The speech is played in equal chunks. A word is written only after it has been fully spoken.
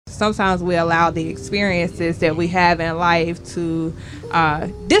sometimes we allow the experiences that we have in life to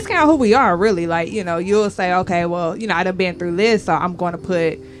discount who we are, really. Like, you know, you'll say, okay, well, you know, I done been through this, so I'm going to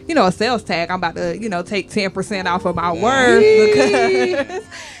put, you know, a sales tag. I'm about to, you know, take 10% off of my worth because,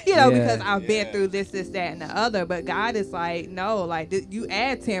 you know, because I've been through this, that, and the other. But God is like, no, like, you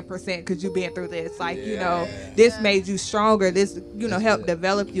add 10% because you've been through this. Like, you know, this made you stronger. This, you know, helped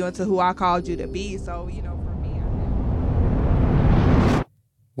develop you into who I called you to be. So, you know, for me.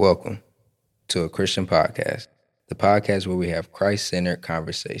 Welcome to A Christian Podcast, the podcast where we have Christ-centered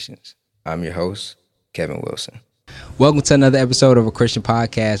conversations. I'm your host, Kevin Wilson. Welcome to another episode of A Christian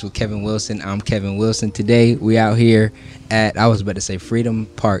Podcast with Kevin Wilson. I'm Kevin Wilson. Today, we out here at, I was about to say Freedom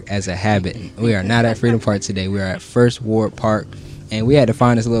Park as a habit. We are not at Freedom Park today. We are at First Ward Park, and we had to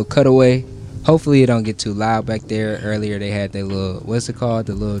find this little cutaway. Hopefully, it don't get too loud back there. Earlier, they had their little, what's it called?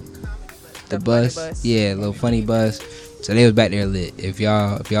 The bus. Yeah, little funny bus. So they was back there lit. If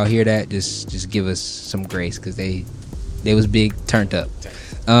y'all hear that, just give us some grace, because they was big, turned up.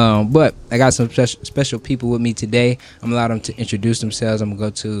 But I got some special people with me today. I'm gonna allow them to introduce themselves. I'm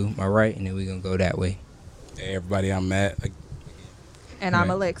gonna go to my right, and then we're gonna go that way. Hey everybody, I'm Matt. And I'm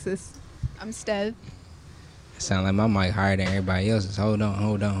Alexis. I'm Stev. Sound like my mic higher than everybody else's. Hold on.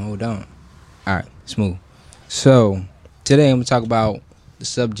 All right, smooth. So today I'm gonna talk about the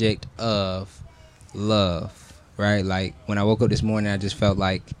subject of love. Right, like when I woke up this morning, I just felt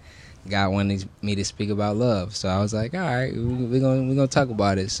like God wanted me to speak about love. So I was like, all right, we're gonna talk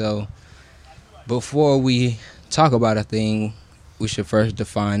about it. So before we talk about a thing, we should first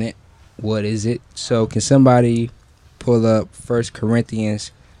define it. What is it? So can somebody pull up 1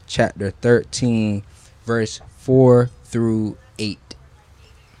 Corinthians chapter 13, verse 4 through 8,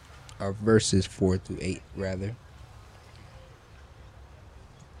 or verses 4 through 8, rather.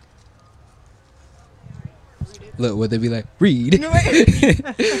 Look, would they be like, read?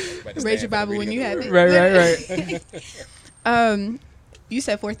 Raise your Bible when you have it. Right. You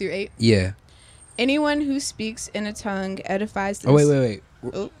said 4 through 8? Yeah. Anyone who speaks in a tongue edifies them. Oh, wait.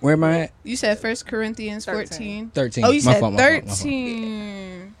 Where am I at? You said 1 Corinthians 14. 13. Oh, you My said fault.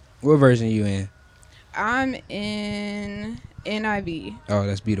 13. What version are you in? I'm in NIV. Oh,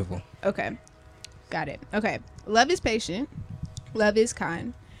 that's beautiful. Okay. Got it. Okay. Love is patient. Love is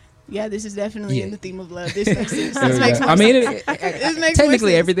kind. Yeah, this is definitely in the theme of love. This makes sense. This makes more sense. This makes technically more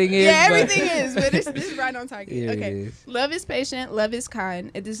sense. everything is. Yeah, everything is, but this is right on target. Yeah, okay. Love is patient. Love is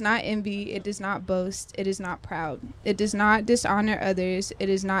kind. It does not envy. It does not boast. It is not proud. It does not dishonor others. It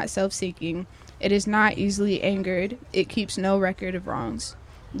is not self-seeking. It is not easily angered. It keeps no record of wrongs.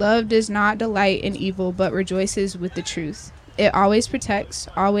 Love does not delight in evil, but rejoices with the truth. It always protects,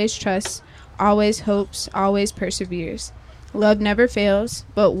 always trusts, always hopes, always perseveres. Love never fails,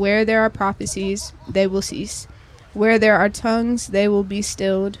 but where there are prophecies, they will cease. Where there are tongues, they will be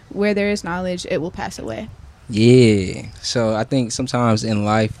stilled. Where there is knowledge, it will pass away. Yeah. So I think sometimes in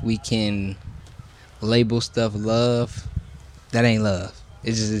life we can label stuff love. That ain't love.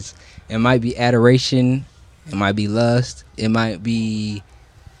 It might be adoration. It might be lust. It might be,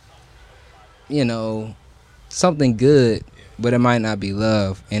 something good, but it might not be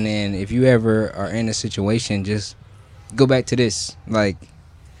love. And then if you ever are in a situation, just go back to this. Like,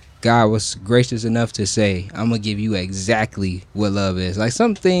 God was gracious enough to say, I'm going to give you exactly what love is. Like,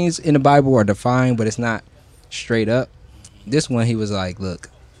 some things in the Bible are defined, but it's not straight up. This one, he was like, look,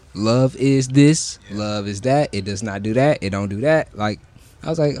 love is this, love is that. It does not do that. It don't do that. Like, I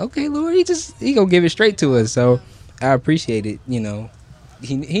was like, okay, Lord, he going to give it straight to us. So I appreciate it. He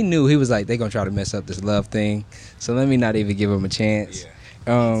knew. He was like, they're going to try to mess up this love thing. So let me not even give him a chance.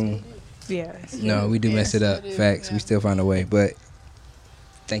 Yes. No, we do mess it up. Facts. We still find a way. But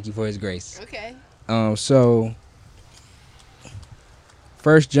thank you for his grace. Okay. So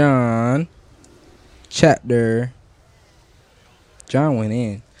 1 John chapter. John went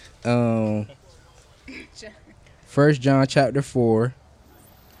in. 1 John chapter 4.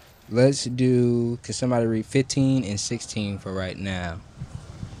 Let's do. Can somebody read 15 and 16 for right now?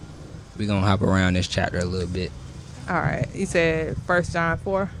 We're gonna hop around this chapter a little bit. All right. You said 1 John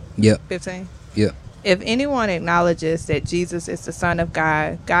 4? Yep. 15? Yep. If anyone acknowledges that Jesus is the Son of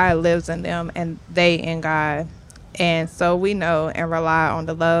God, God lives in them and they in God. And so we know and rely on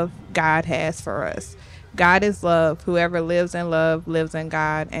the love God has for us. God is love. Whoever lives in love lives in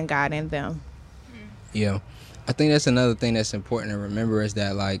God and God in them. Yeah. I think that's another thing that's important to remember is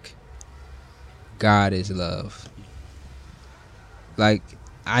that, like, God is love. Like,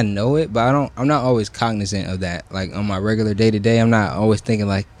 I know it, but I'm not always cognizant of that. Like, on my regular day-to-day, I'm not always thinking,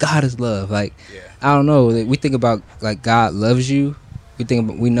 like, God is love. Like, I don't know. We think about, like, God loves you.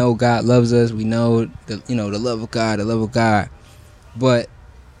 We know God loves us. We know the love of God, But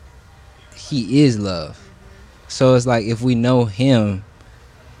he is love. So it's like if we know him,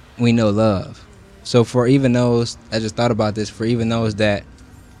 we know love. So for even those, I just thought about this, for even those that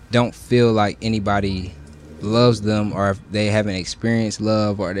don't feel like anybody loves them, or if they haven't experienced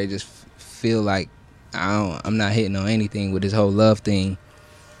love, or they just feel like I'm not hitting on anything with this whole love thing,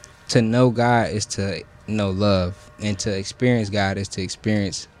 to know God is to know love, and to experience God is to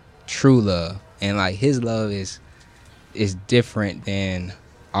experience true love. And like his love is different than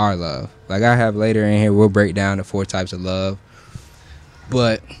our love. Like I have later in here, we'll break down the 4 types of love,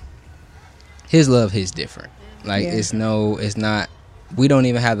 but his love is different. Like it's not, we don't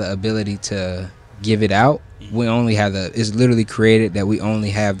even have the ability to give it out. We only have it's literally created that we only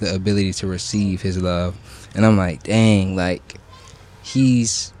have the ability to receive his love. And I'm like, dang, like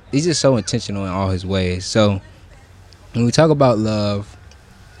he's just so intentional in all his ways. So when we talk about love,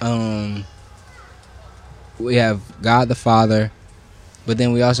 we have God the Father, but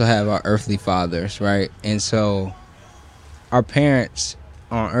then we also have our earthly fathers, right? And so our parents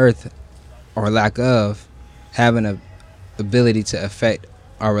on earth, or lack of, have an ability to affect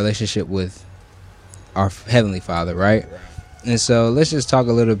our relationship with our heavenly Father, right? And so let's just talk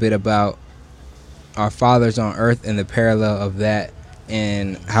a little bit about our fathers on earth and the parallel of that,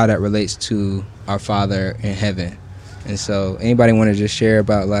 and how that relates to our Father in heaven. And so anybody want to just share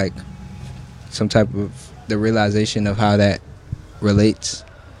about like some type of the realization of how that relates?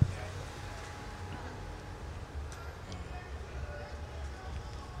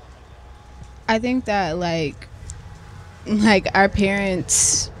 I think that like our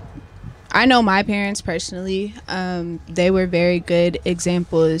parents, I know my parents personally, they were very good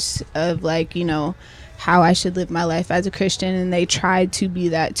examples of like, you know, how I should live my life as a Christian, and they tried to be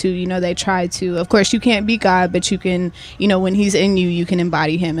that too. You know, they tried to, of course you can't be God, but you can, you know, when he's in you, you can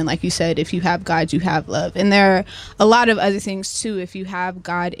embody him. And like you said, if you have God, you have love. And there are a lot of other things too. If you have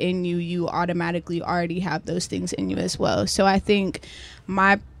God in you, you automatically already have those things in you as well. So I think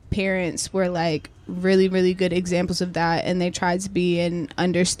my parents were like really, really good examples of that, and they tried to be an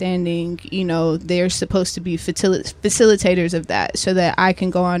understanding, you know, they're supposed to be facilitators of that, so that I can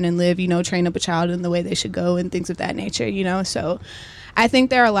go on and live, you know, train up a child in the way they should go and things of that nature, you know. So I think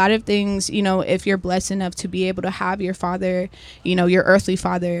there are a lot of things, you know, if you're blessed enough to be able to have your father, you know, your earthly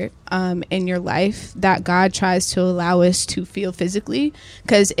father in your life, that God tries to allow us to feel physically,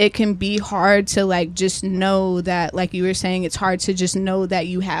 because it can be hard to like just know that, like you were saying, it's hard to just know that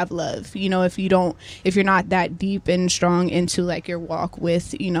you have love, you know, if you're not that deep and strong into like your walk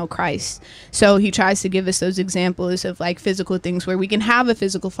with, you know, Christ. So he tries to give us those examples of like physical things where we can have a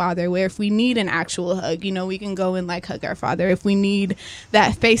physical father, where if we need an actual hug, you know, we can go and like hug our father. If we need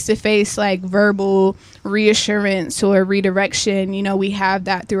that face-to-face like verbal reassurance or redirection, you know, we have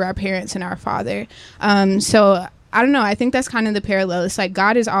that through our parents and our father. So I don't know, I think that's kind of the parallel. It's like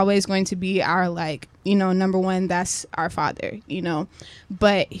God is always going to be our, like, you know, number one, that's our father, you know,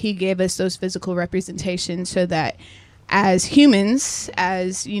 but he gave us those physical representations so that as humans,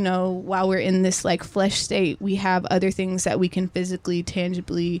 as, you know, while we're in this like flesh state, we have other things that we can physically,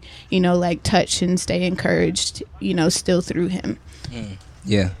 tangibly, you know, like touch and stay encouraged, you know, still through him.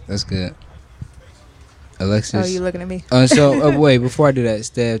 Yeah, that's good. Alexis. Oh, you looking at me? So wait, before I do that,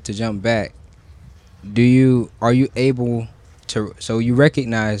 Steph, to jump back, are you able to, so you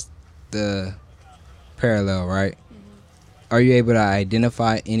recognize the parallel, right? Mm-hmm. Are you able to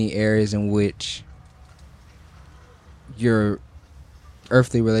identify any areas in which your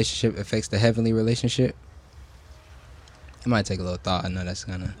earthly relationship affects the heavenly relationship? It might take a little thought. I know that's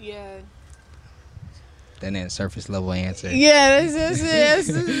kind of, yeah, that ain't a surface level answer. Yeah, that's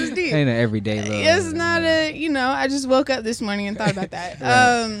deep. Ain't an everyday level. It's not a, you know, I just woke up this morning and thought about that.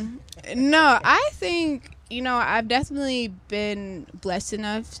 Right. No, I think, you know, I've definitely been blessed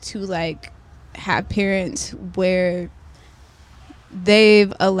enough to like have parents where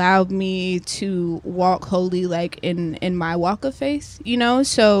they've allowed me to walk holy, like in my walk of faith, you know.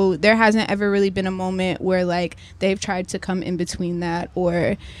 So there hasn't ever really been a moment where like they've tried to come in between that,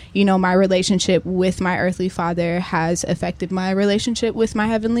 or, you know, my relationship with my earthly father has affected my relationship with my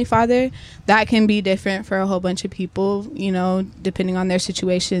heavenly father. That can be different for a whole bunch of people, you know, depending on their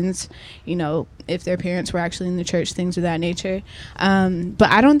situations, you know, if their parents were actually in the church, things of that nature. But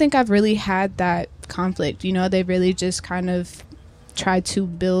I don't think I've really had that conflict, you know. They really just kind of try to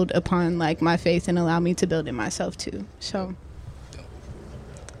build upon like my faith and allow me to build it myself too. So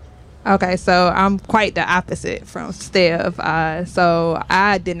okay, so I'm quite the opposite from Steph. So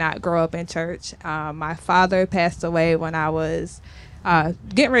I did not grow up in church. My father passed away when I was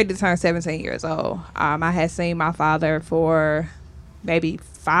getting ready to turn 17 years old. I had seen my father for maybe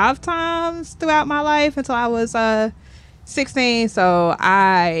 5 times throughout my life until I was 16. So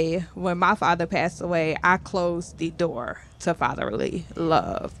when my father passed away, I closed the door to fatherly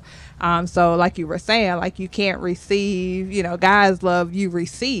love. So like you were saying, like you can't receive, God's love you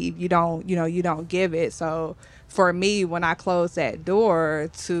receive. You don't give it. So for me, when I closed that door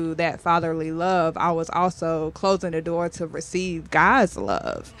to that fatherly love, I was also closing the door to receive God's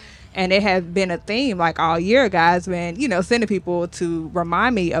love. And it has been a theme like all year. God's been, sending people to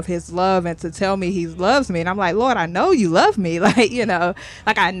remind me of his love and to tell me he loves me. And I'm like, Lord, I know you love me. Like,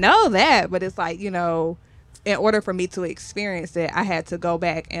 like I know that. But it's like, in order for me to experience it, I had to go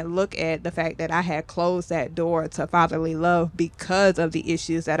back and look at the fact that I had closed that door to fatherly love because of the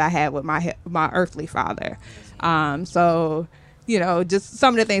issues that I had with my earthly father. So, just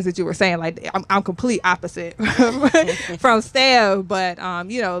some of the things that you were saying, like I'm complete opposite from Steph, but,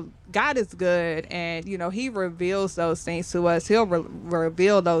 God is good, and, he reveals those things to us. He'll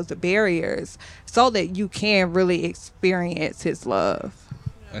reveal those barriers so that you can really experience his love.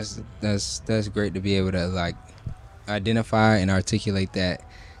 That's great to be able to like identify and articulate that,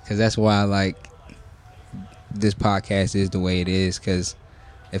 because that's why like this podcast is the way it is. Because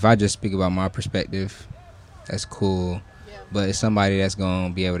if I just speak about my perspective, that's cool, but it's somebody that's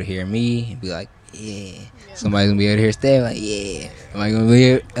gonna be able to hear me and be like, yeah. Somebody's gonna be able to hear Steph like, yeah. Somebody's gonna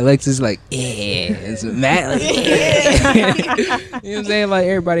hear Alexis like, yeah. And so Matt like, yeah. You know what I'm saying? Like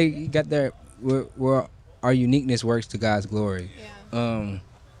everybody got their where our uniqueness works to God's glory. Yeah.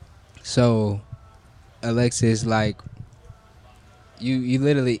 So Alexis, like you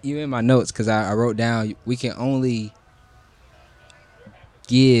literally, you in my notes, because I wrote down we can only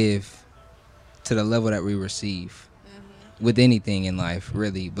give to the level that we receive. With anything in life,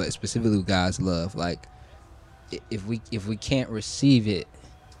 really, but specifically with God's love. Like, if we can't receive it,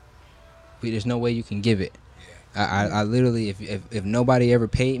 there's no way you can give it. I literally, if nobody ever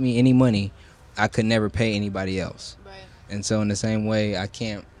paid me any money, I could never pay anybody else. Right. And so in the same way, I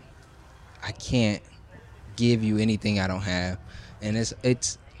can't give you anything I don't have. And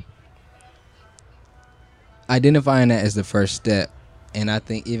it's identifying that as the first step. And I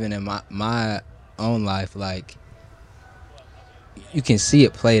think even in my own life, like, you can see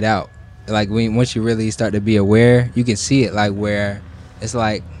it played out. Like once you really start to be aware, you can see it, like where it's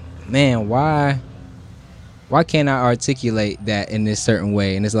like, man, why can't I articulate that in this certain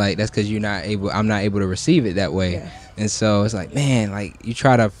way? And it's like, that's because I'm not able to receive it that way. Yeah. And so it's like, man, like you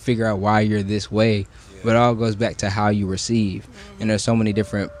try to figure out why you're this way, but it all goes back to how you receive. And there's so many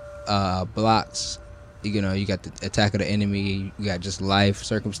different blocks. You got the attack of the enemy, you got just life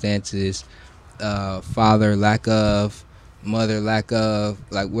circumstances, father lack of, mother lack of,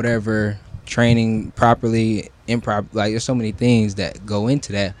 like whatever, training properly, improper, like there's so many things that go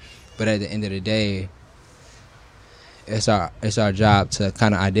into that. But at the end of the day, it's our job to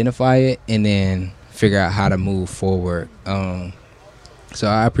kind of identify it and then figure out how to move forward. So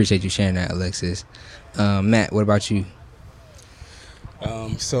I appreciate you sharing that, Alexis. Matt, what about you?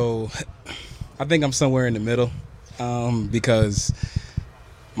 So I think I'm somewhere in the middle, because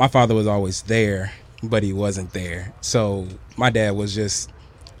my father was always there, but he wasn't there. So my dad was just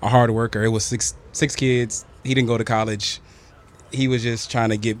a hard worker. It was six kids. He didn't go to college. He was just trying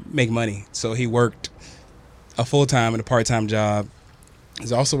to make money. So he worked a full-time and a part-time job.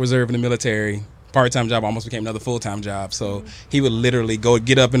 He's also reserved in the military. Part-time job almost became another full-time job. So he would literally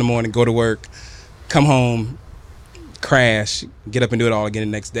get up in the morning, go to work, come home, crash, get up and do it all again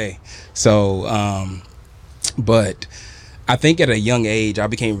the next day. So, but I think at a young age, I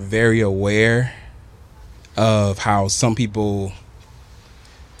became very aware of how some people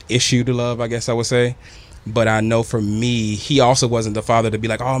issue to love, I guess I would say. But I know for me, he also wasn't the father to be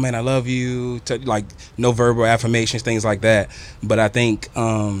like, oh man, I love you, to like no verbal affirmations, things like that. But I think,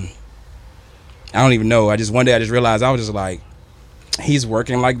 I don't even know. One day I just realized, I was just like, he's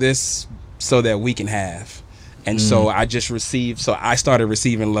working like this so that we can have. And so I started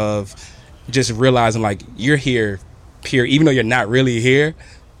receiving love, just realizing like, you're here, pure, even though you're not really here,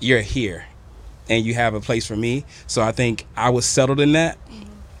 you're here. And you have a place for me. So I think I was settled in that.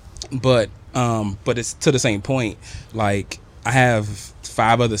 But it's to the same point. Like, I have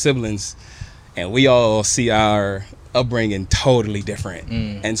 5 other siblings, and we all see our upbringing totally different.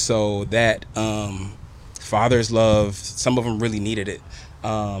 And so that father's love, some of them really needed it.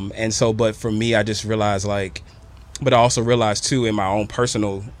 And so, but for me, I just realized but I also realized too in my own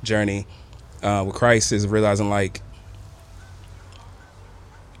personal journey with Christ is realizing like,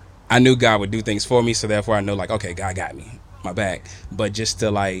 I knew God would do things for me, so therefore I know like, okay, God got me, my back. But just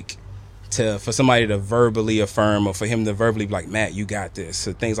to like for somebody to verbally affirm, or for him to verbally be like, Matt, you got this,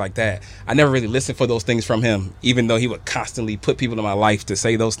 or things like that. I never really listened for those things from him, even though he would constantly put people in my life to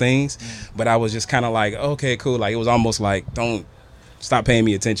say those things. But I was just kind of like, okay, cool. Like, it was almost like, don't stop paying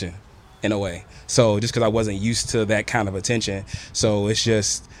me attention in a way. So just because I wasn't used to that kind of attention. So it's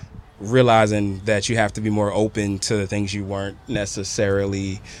just realizing that you have to be more open to the things you weren't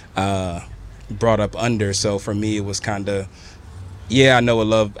necessarily brought up under. So for me, it was kind of, yeah,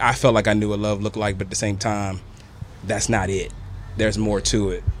 I felt like I knew what love looked like, but at the same time, that's not it. There's more to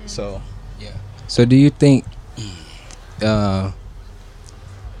it. So, yeah. So do you think, so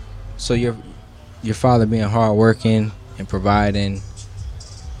your father being hardworking and providing,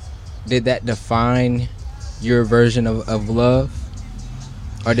 did that define your version of love,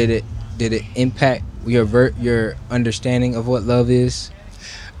 or did it impact your understanding of what love is?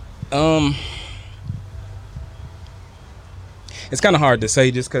 It's kind of hard to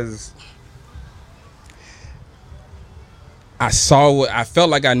say, just because I felt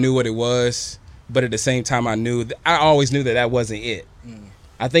like I knew what it was, but at the same time, I always knew that wasn't it.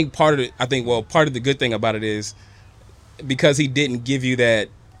 I think part of the good thing about it is because he didn't give you that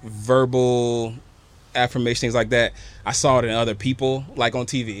verbal affirmation, things like that. I saw it in other people, like on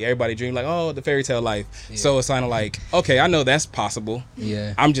TV. Everybody dream like, oh, the fairy tale life. Yeah. So it's kind of like, okay, I know that's possible.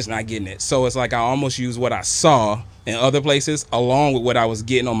 Yeah, I'm just not getting it. So it's like I almost use what I saw in other places along with what I was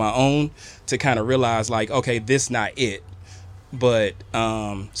getting on my own to kind of realize like, okay, this not it. But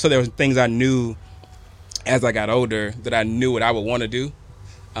so there were things I knew as I got older that I knew what I would want to do,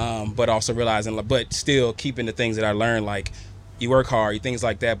 but also realizing, but still keeping the things that I learned, like you work hard, things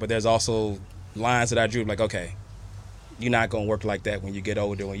like that. But there's also lines that I drew, like, okay, you're not gonna work like that when you get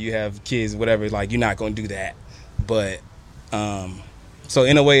older, when you have kids, whatever. Like, you're not gonna do that. But so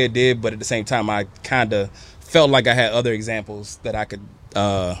in a way it did, but at the same time I kind of felt like I had other examples that I could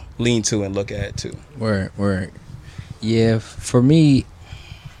lean to and look at too. Word. Yeah, for me,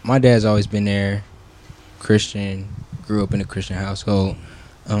 my dad's always been there, Christian, grew up in a Christian household.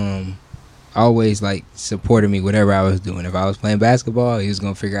 Always like supported me whatever I was doing. If I was playing basketball, he was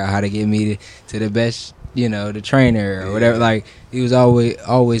gonna figure out how to get me to the best, the trainer or whatever. Like, he was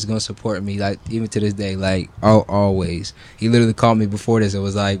always gonna support me, like even to this day, like always. He literally called me before this and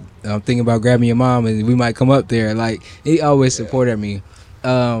was like, I'm thinking about grabbing your mom and we might come up there. Like, he always supported me.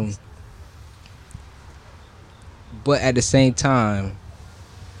 But at the same time,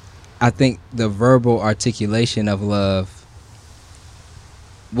 I think the verbal articulation of love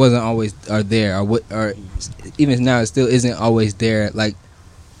wasn't always there, or even now it still isn't always there, like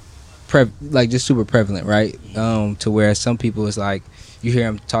just super prevalent, right? To where some people, it's like you hear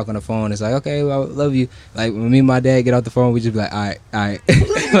them talk on the phone, it's like, okay, well, I love you. Like when me and my dad get off the phone, we just be like, all right. Like,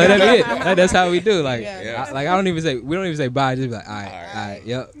 that's it. Like, that's how we do. Like, yeah. We don't even say bye. Just be like, all right,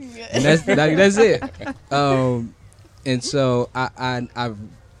 yep. And that's it. And so I've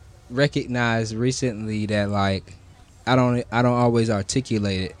recognized recently that like I don't always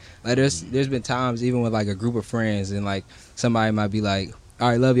articulate it. Like there's been times even with like a group of friends and like somebody might be like, all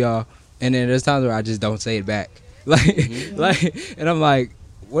right, love y'all, and then there's times where I just don't say it back. Like and I'm like,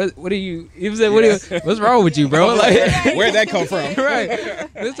 what do you say? What's wrong with you, bro? Like, where'd that come from? Right.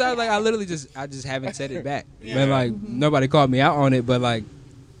 This time, like, I just haven't said it back. Yeah. And like nobody called me out on it, but like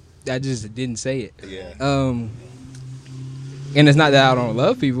I just didn't say it. Yeah. And it's not that I don't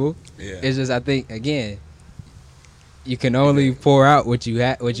love people. Yeah. It's just, I think, again, you can only pour out what you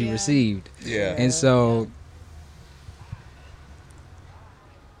received. Yeah. And so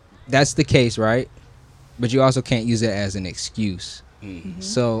that's the case, right? But you also can't use it as an excuse. Mm-hmm.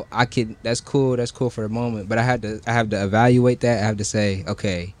 So that's cool for the moment, but I have to evaluate that. I have to say,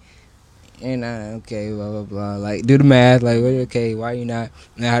 okay, and okay, blah blah blah, like do the math, like, okay, why are you not?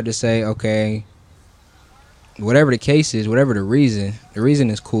 And I have to say, okay, whatever the case is, whatever the reason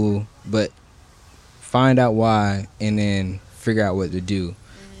is cool, but find out why and then figure out what to do,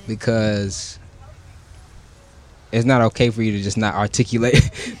 because it's not okay for you to just not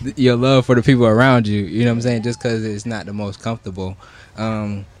articulate your love for the people around you. You know what I'm saying? Just because it's not the most comfortable.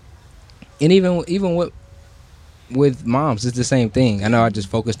 And even with moms, it's the same thing. I know I just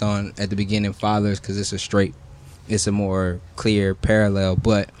focused on at the beginning fathers because it's a more clear parallel,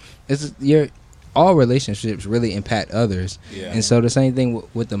 but all relationships really impact others. Yeah. And so the same thing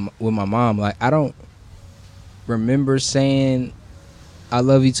with my mom. Like, I don't remember saying I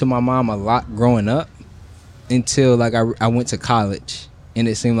love you to my mom a lot growing up until like I went to college, and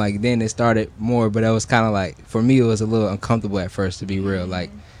it seemed like then it started more, but it was kind of like, for me, it was a little uncomfortable at first, to be real. Like,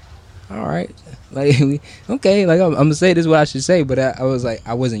 all right, like okay, like I'm gonna say this is what I should say, but I was like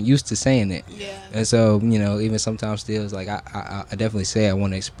I wasn't used to saying it, and so even sometimes still it's like I definitely say I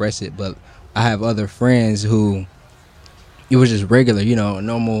want to express it, but I have other friends who it was just regular, a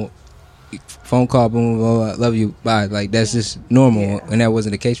normal phone call, boom, boom, I love you, bye, like that's just normal, and that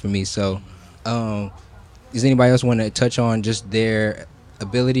wasn't the case for me. So, does anybody else want to touch on just their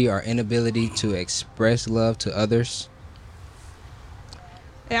ability or inability to express love to others?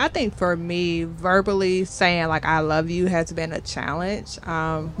 Yeah, I think for me, verbally saying like I love you has been a challenge.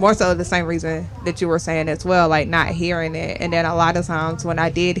 More so the same reason that you were saying as well, like not hearing it. And then a lot of times when I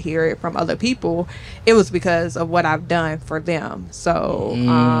did hear it from other people, it was because of what I've done for them. So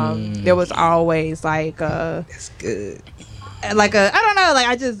there was always like That's good. I don't know, like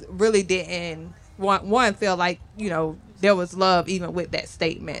I just really didn't one feel like, there was love even with that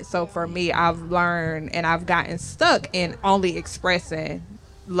statement. So for me, I've learned and I've gotten stuck in only expressing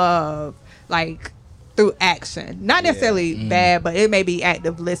love like through action, not necessarily bad, but it may be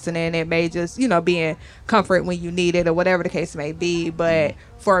active listening, it may just being comfort when you need it or whatever the case may be. But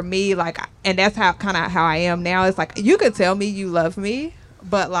for me, like, and that's how I am now, it's like you could tell me you love me,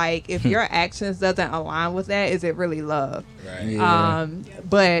 but like if your actions doesn't align with that, is it really love? Right. Yeah.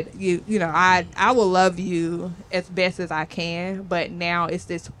 But I will love you as best as I can, but now it's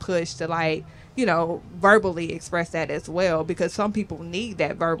this push to like verbally express that as well, because some people need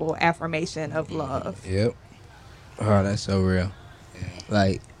that verbal affirmation of love. Yep. Oh, that's so real.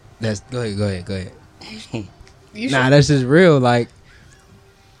 Like, that's go ahead. That's just real. Like,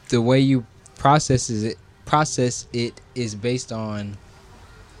 the way you process it is based on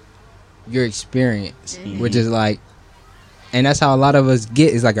your experience, which is like, and that's how a lot of us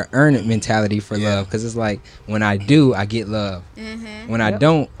get, is like an earn it mentality for love, because it's like when I do, I get love. When I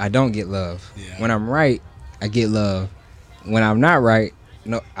don't get love. When I'm right, I get love. When I'm not right,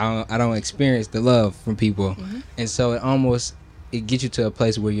 no, I don't experience the love from people. And so it gets you to a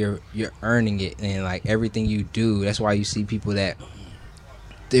place where you're earning it, and like everything you do. That's why you see people that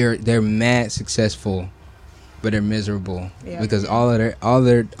they're mad successful, but they're miserable, because all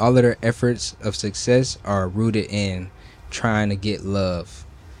of their efforts of success are rooted in trying to get love.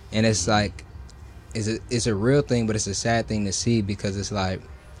 And it's like it's a real thing, but it's a sad thing to see, because it's like,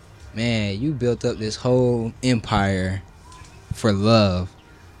 man, you built up this whole empire for love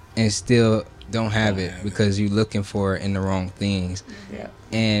and still don't have it because you're looking for it in the wrong things.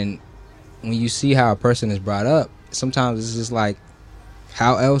 And when you see how a person is brought up, sometimes it's just like,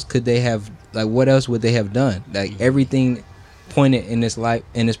 how else could they have, like, what else would they have done? Like, everything pointed in this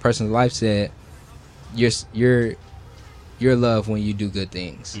person's life said you're loved when you do good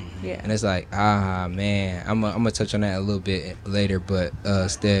things. And it's like, man, I'm gonna touch on that a little bit later, but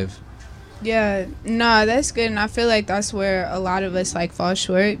Stev. Yeah, no, that's good. And I feel like that's where a lot of us like fall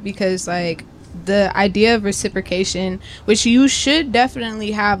short, because like the idea of reciprocation, which you should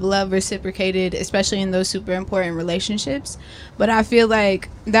definitely have love reciprocated, especially in those super important relationships, but I feel like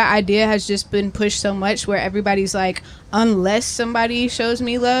that idea has just been pushed so much where everybody's like, unless somebody shows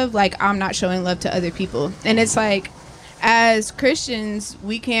me love, like I'm not showing love to other people. And it's like, as Christians,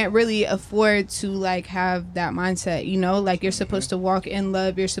 we can't really afford to like have that mindset, like you're supposed to walk in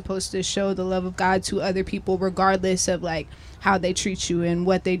love, you're supposed to show the love of God to other people regardless of like how they treat you and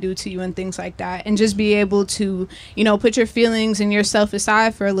what they do to you and things like that, and just be able to put your feelings and yourself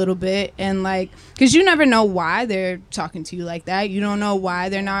aside for a little bit, and like, because you never know why they're talking to you like that. You don't know why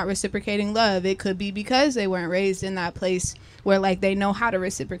they're not reciprocating love. It could be because they weren't raised in that place where like they know how to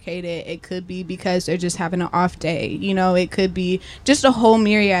reciprocate it. It could be because they're just having an off day, it could be just a whole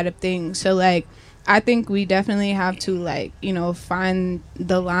myriad of things. So like, I think we definitely have to like, find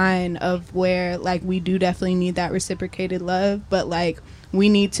the line of where like we do definitely need that reciprocated love, but like we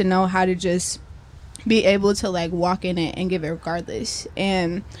need to know how to just be able to like walk in it and give it regardless.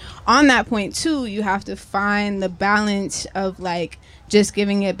 And on that point too, you have to find the balance of like just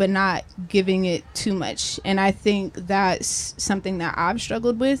giving it but not giving it too much. And I think that's something that I've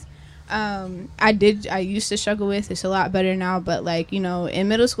struggled with. I used to struggle with. It's a lot better now, but like, in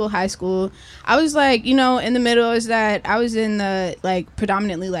middle school, high school, I was like, in the middle. I was in the like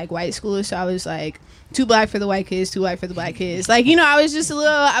predominantly like white school, so I was like too black for the white kids, too white for the black kids. Like, I was just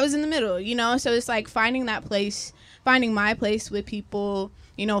I was in the middle, so it's like finding my place with people,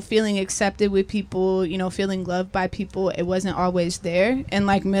 feeling accepted with people, feeling loved by people. It wasn't always there in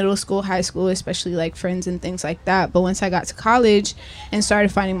like middle school, high school, especially like friends and things like that. But once I got to college and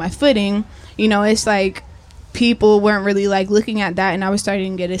started finding my footing, it's like people weren't really like looking at that, and I was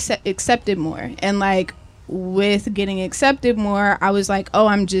starting to get accepted more. And like with getting accepted more, I was like, oh,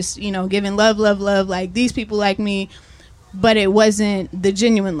 I'm just, giving love, like these people like me. but it wasn't the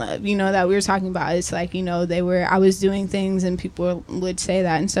genuine love, you know, that we were talking about. It's like, you know, I was doing things and people would say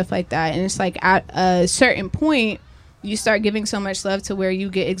that and stuff like that. And it's like at a certain point, you start giving so much love to where you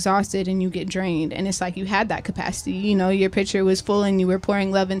get exhausted and you get drained. And it's like you had that capacity, you know, your pitcher was full and you were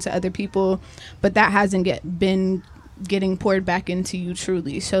pouring love into other people, but that hasn't been getting poured back into you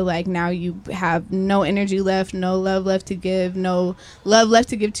truly. So like now you have no energy left, no love left to give, no love left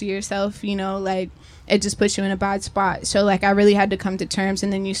to give to yourself, you know, like it just puts you in a bad spot. So like I really had to come to terms,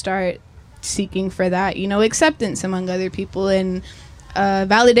 and then you start seeking for that, you know, acceptance among other people and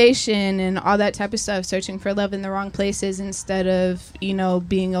validation and all that type of stuff, searching for love in the wrong places instead of, you know,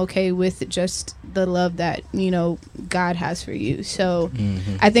 being okay with just the love that, you know, God has for you. So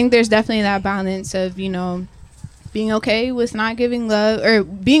I think there's definitely that balance of, you know, being okay with not giving love, or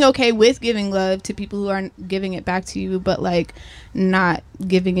being okay with giving love to people who aren't giving it back to you, but like not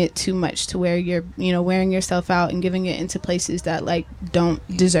giving it too much to where you're, you know, wearing yourself out and giving it into places that like don't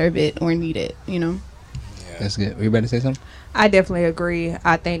deserve it or need it, you know. Yeah. That's good. Were you about to say something? I definitely agree.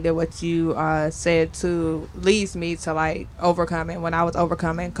 I think that what you said too leads me to like overcoming, when I was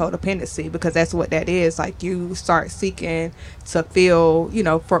overcoming codependency, because that's what that is. Like you start seeking to feel, you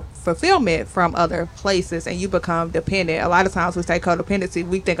know, for fulfillment from other places, and you become dependent. A lot of times we say codependency,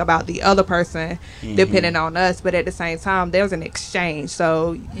 we think about the other person depending on us, but at the same time there's an exchange.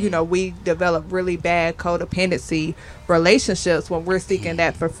 So, you know, we develop really bad codependency relationships when we're seeking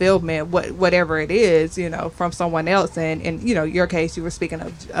that fulfillment, whatever it is, you know, from someone else. And you know, your case, you were speaking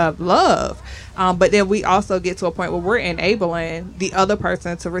of love, but then we also get to a point where we're enabling the other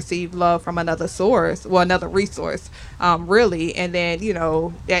person to receive love from another source, well, another resource, really. And then, you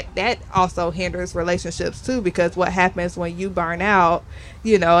know, that also hinders relationships too, because what happens when you burn out,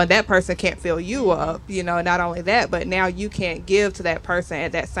 you know, and that person can't fill you up, you know, not only that, but now you can't give to that person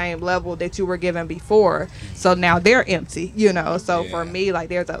at that same level that you were given before. So now they're empty, you know. So for me, like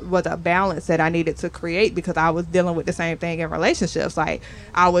was a balance that I needed to create, because I was dealing with the same thing in relationships. Like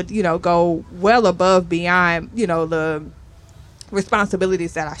I would, you know, go well above beyond, you know, the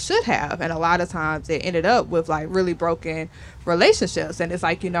responsibilities that I should have, and a lot of times it ended up with like really broken relationships. And it's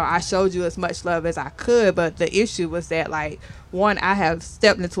like, you know, I showed you as much love as I could, but the issue was that, like, one, I have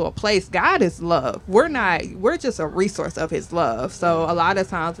stepped into a place. God is love. We're just a resource of his love. So a lot of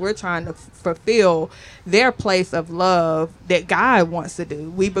times we're trying to fulfill their place of love that God wants to do.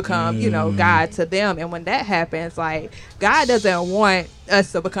 We become, you know, God to them. And when that happens, like, God doesn't want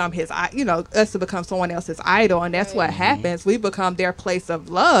us to become us to become someone else's idol. And that's what happens. We become their place of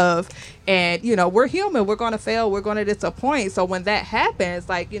love. And, you know, we're human. We're going to fail. We're going to disappoint. So when that happens,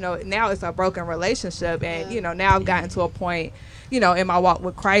 like, you know, now it's a broken relationship. And, you know, now I've gotten to a point, you know, in my walk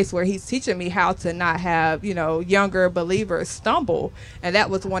with Christ where he's teaching me how to not have, you know, younger believers stumble. And that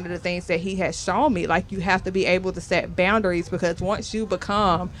was one of the things that he has shown me. Like, you have to be able to set boundaries, because once you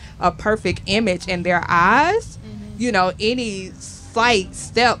become a perfect image in their eyes, you know, any slight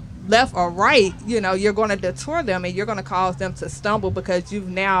step left or right, you know, you're going to detour them and you're going to cause them to stumble, because you've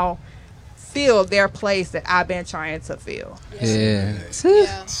now filled their place that I've been trying to fill. Yeah.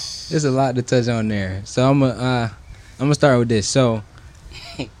 There's a lot to touch on there. So I'm gonna start with this. So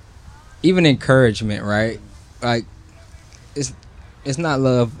even encouragement, right? Like, it's not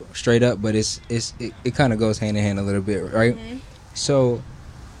love straight up, but it kind of goes hand in hand a little bit, right? So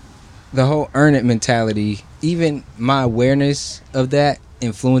the whole earn it mentality, even my awareness of that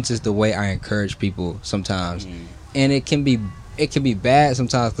influences the way I encourage people sometimes. And it can be bad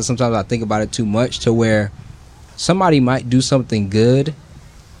sometimes, because sometimes I think about it too much, to where somebody might do something good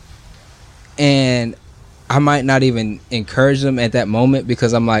and I might not even encourage them at that moment,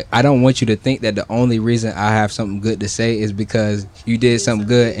 because I'm like, I don't want you to think that the only reason I have something good to say is because you did something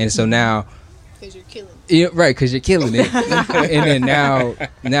good. And so now, because you're killing it. Yeah, right, because you're killing it. And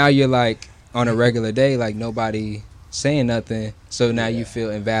then now you're like, on a regular day, like, nobody saying nothing. So now you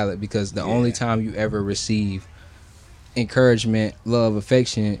feel invalid, because the only time you ever receive encouragement, love,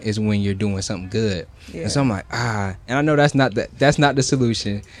 affection is when you're doing something good. And so I'm like, and I know that's not the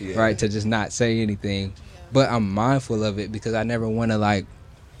solution, right, to just not say anything. But I'm mindful of it, because I never want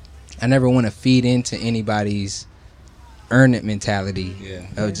to feed into anybody's earn it mentality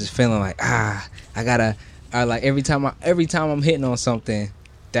of just feeling like, I gotta, like, every time I'm hitting on something,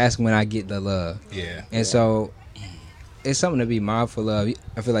 that's when I get the love. And so it's something to be mindful of.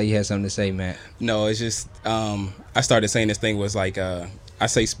 I feel like you had something to say, Matt. No, it's just I started saying this thing was like, I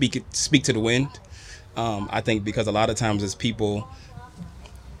say speak to the wind. I think because a lot of times as people,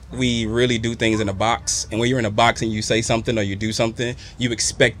 we really do things in a box, and when you're in a box and you say something or you do something, you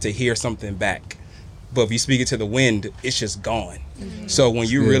expect to hear something back. But if you speak it to the wind, it's just gone. So when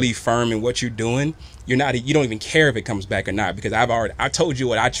you're really firm in what you're doing, you don't even care if it comes back or not, because I told you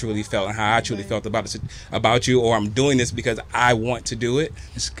what I truly felt and how I truly felt about you, or I'm doing this because I want to do it.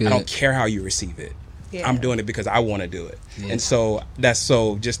 It's good. I don't care how you receive it. Yeah. I'm doing it because I want to do it. Yeah. And so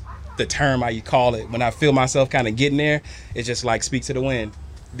just the term how you call it, when I feel myself kind of getting there, it's just like speak to the wind,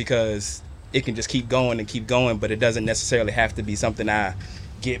 because it can just keep going and keep going, but it doesn't necessarily have to be something I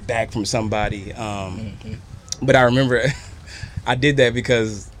get back from somebody. But I remember I did that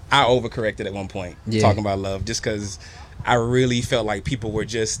because I overcorrected at one point, talking about love, just because I really felt like people were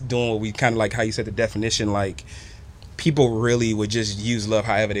just doing what we kind of like how you said the definition, like people really would just use love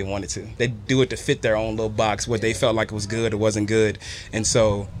however they wanted to. They do it to fit their own little box, what they felt like was good or wasn't good. And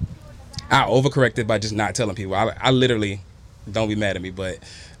so I overcorrected by just not telling people. I literally, don't be mad at me, but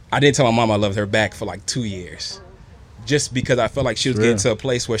I didn't tell my mom I loved her back for like 2 years, just because I felt like she was getting to a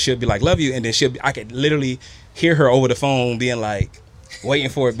place where she'll be like, love you, and then I could literally hear her over the phone being like, waiting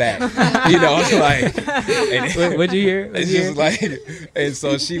for it back. You know, it's like, and What'd you hear? it's just like, and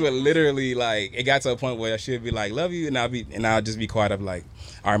so she would literally like, it got to a point where she'd be like, love you, and I'll just be quiet. I'll be like,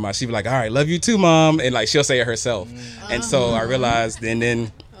 all right, Mom. She'd be like, all right, love you too, Mom, and like she'll say it herself. And so I realized, and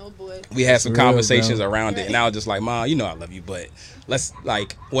then we had some conversations around it, and I was just like, Mom, you know I love you, but let's,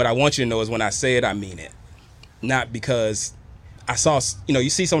 like, what I want you to know is when I say it, I mean it. Not because I saw, you know, you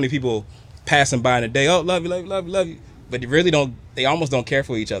see so many people passing by in the day, oh, love you, love you, love you, love you, but they almost don't care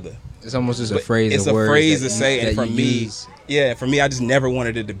for each other. It's almost just a phrase. It's a phrase to say, and for me, I just never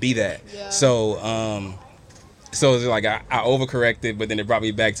wanted it to be that. Yeah. So it's like I overcorrected, but then it brought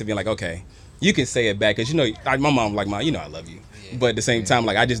me back to being like, okay, you can say it back, because, you know, like my mom, like, Mom, you know I love you. Yeah. But at the same time,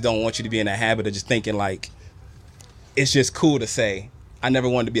 like, I just don't want you to be in that habit of just thinking like it's just cool to say. I never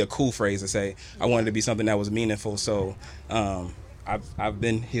wanted to be a cool phrase to say. I wanted to be something that was meaningful. So I've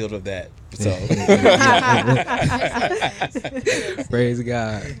been healed of that. So praise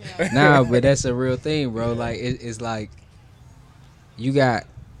God. Nah, but that's a real thing, bro. Like it's like you got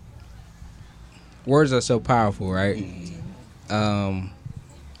words are so powerful, right? And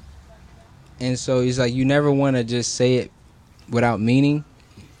so it's like you never want to just say it without meaning.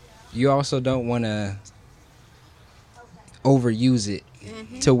 You also don't want to overuse it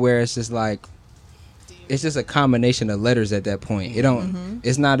to where it's just like it's just a combination of letters at that point. It don't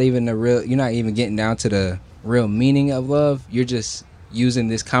it's not even the real, you're not even getting down to the real meaning of love. You're just using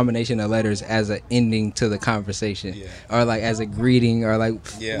this combination of letters as an ending to the conversation, or like as a greeting, or like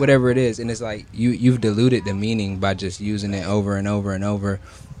whatever it is. And it's like you've diluted the meaning by just using it over and over and over.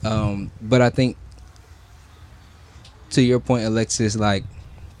 But I think to your point, Alexis, like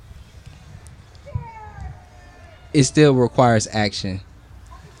it still requires action,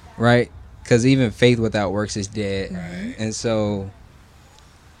 right? Because even faith without works is dead. Right. And so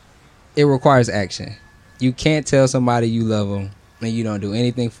it requires action. You can't tell somebody you love them and you don't do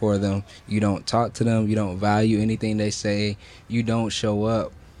anything for them. You don't talk to them. You don't value anything they say. You don't show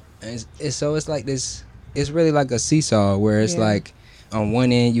up. And so it's like this, it's really like a seesaw where it's like on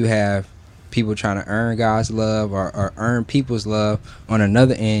one end you have people trying to earn God's love or earn people's love. On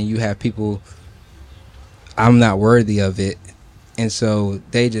another end you have people, I'm not worthy of it. And so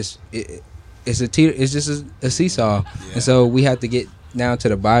they just... It's just a seesaw. And so we have to get down to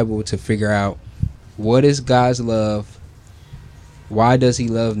the Bible to figure out what is God's love, why does he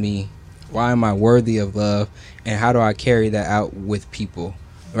love me, why am I worthy of love, and how do I carry that out with people,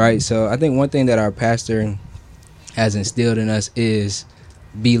 right? So I think one thing that our pastor has instilled in us is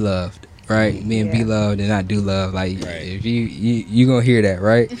be loved, right? Being be loved and not do love. Like if you gonna hear that,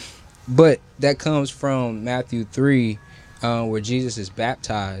 right? But that comes from Matthew 3, where Jesus is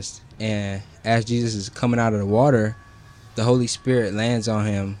baptized, and as Jesus is coming out of the water, the Holy Spirit lands on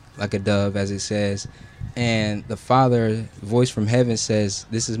him like a dove, as it says. And the Father, voice from heaven says,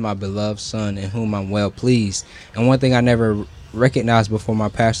 "This is my beloved Son in whom I'm well pleased." And one thing I never recognized before my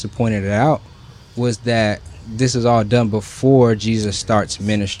pastor pointed it out was that this is all done before Jesus starts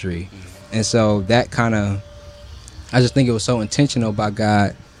ministry. And so that kind of, I just think it was so intentional by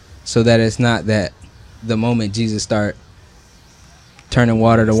God, so that it's not that the moment Jesus start turning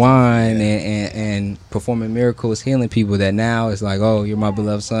water to wine and performing miracles, healing people, that now it's like, oh, you're my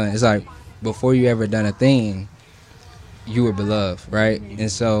beloved Son. It's like before you ever done a thing, you were beloved, right?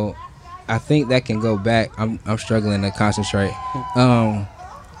 And so I think that can go back. I'm struggling to concentrate. I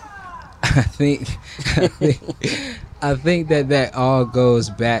think that all goes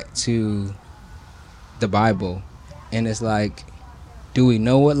back to the Bible. And it's like, do we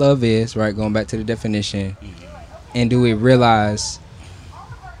know what love is, right? Going back to the definition. And do we realize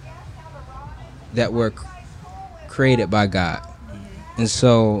that we're created by God? And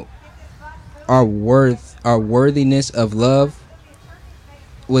so our worthiness of love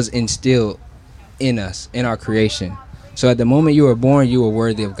was instilled in us, in our creation. So at the moment you were born, you were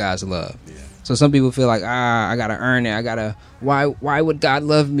worthy of God's love. Yeah. So some people feel like, I gotta earn it. Why would God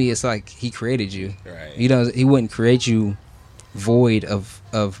love me? It's like He created you. Right. He wouldn't create you void of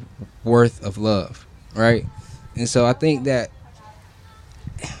worth of love, right? And so I think that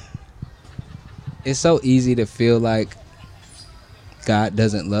it's so easy to feel like God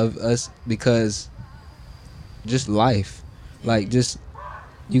doesn't love us because just life, like just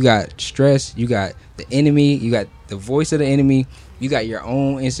you got stress, you got the enemy, you got the voice of the enemy, you got your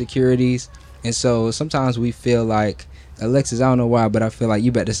own insecurities. And so sometimes we feel like, Alexis, I don't know why, but I feel like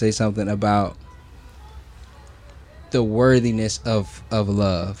you better say something about the worthiness of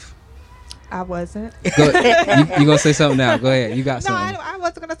love. I wasn't. You gonna say something now? Go ahead. You got No, something. I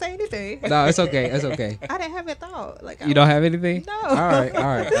wasn't gonna say anything. No, it's okay. It's okay. I didn't have it thought. Like You don't have anything? No. All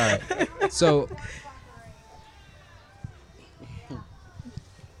right. So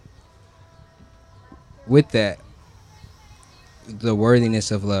with that, the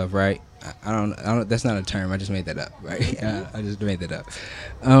worthiness of love, right? I don't. That's not a term. I just made that up, right? I just made that up.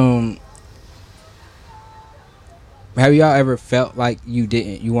 Have y'all ever felt like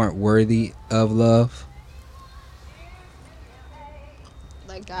you weren't worthy of love?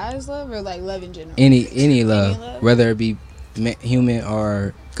 Like God's love or like love in general? Any love, love? whether it be human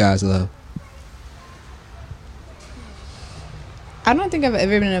or God's love. I don't think I've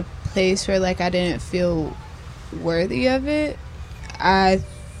ever been in a place where like I didn't feel worthy of it. I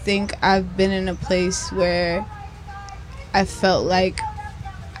think I've been in a place where I felt like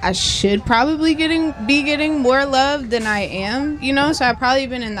I should probably be getting more love than I am, you know. So I've probably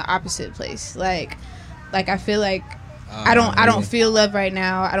been in the opposite place. Like I feel like I don't feel love right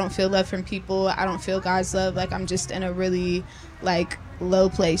now. I don't feel love from people. I don't feel God's love. Like I'm just in a really like low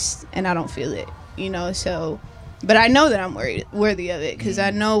place and I don't feel it, you know. So, but I know that I'm worthy of it because I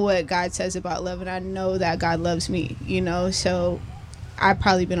know what God says about love and I know that God loves me, you know. So I've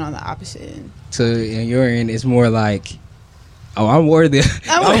probably been on the opposite end. So in your end, it's more like, oh, I'm worthy.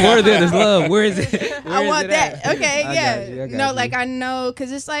 I'm worthy of this love. Where is it? I want that. Okay, I got you. Like I know,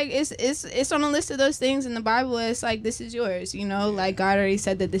 cause it's like it's on a list of those things in the Bible. It's like this is yours, you know. Like God already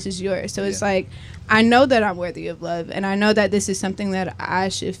said that this is yours. So it's like I know that I'm worthy of love, and I know that this is something that I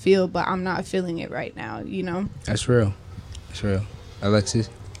should feel, but I'm not feeling it right now. You know. That's real. That's real. Alexis.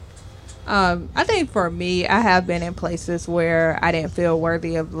 I think for me, I have been in places where I didn't feel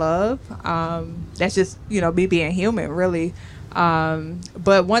worthy of love. That's just, me being human, really.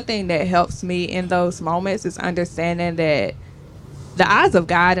 But one thing that helps me in those moments is understanding that the eyes of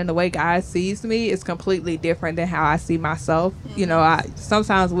God and the way God sees me is completely different than how I see myself.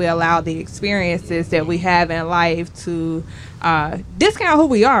 Sometimes we allow the experiences that we have in life to discount who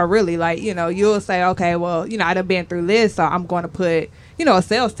we are, really. Like, you'll say, okay, well, I done been through this, so I'm going to put a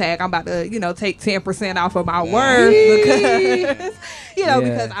sales tag. I'm about to, take 10% off of my worth because,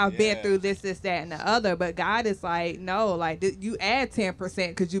 because I've been through this, that, and the other. But God is like, no, like you add 10%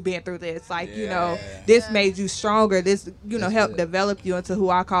 because you've been through this. Like, this made you stronger. This, helped develop you into who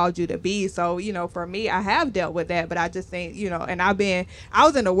I called you to be. So, for me, I have dealt with that. But I just think, and I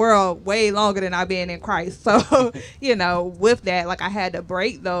was in the world way longer than I've been in Christ. So, with that, like I had to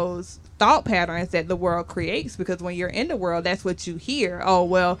break those thought patterns that the world creates, because when you're in the world, that's what you hear. Oh,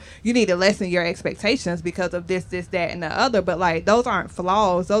 well, you need to lessen your expectations because of this, that, and the other. But like, those aren't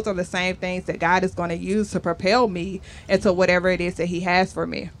flaws. Those are the same things that God is going to use to propel me into whatever it is that He has for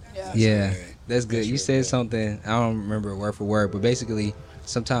me. Yeah, that's good. You said something, I don't remember word for word, but basically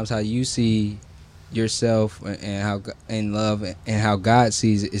sometimes how you see yourself and how in love and how God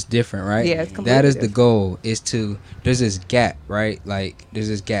sees it is different, right? Yeah, it's completely that is different. The goal, is to, there's this gap, right? Like there's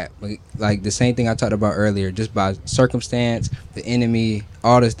this gap, like the same thing I talked about earlier, just by circumstance, the enemy,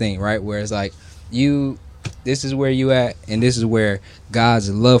 all this thing, right? Where it's like this is where you at and this is where God's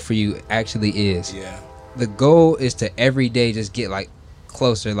love for you actually is. Yeah. The goal is to every day just get like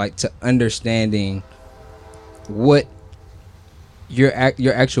closer, like to understanding what your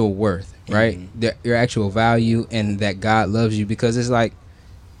actual worth, right? Your actual value, and that God loves you, because it's like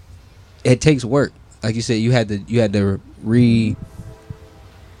it takes work. Like you said, you had to get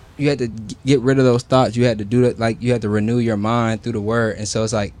rid of those thoughts. You had to do it, like you had to renew your mind through the word. And so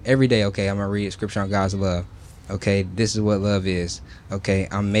it's like every day, okay, I'm gonna read scripture on God's love. Okay, this is what love is. Okay,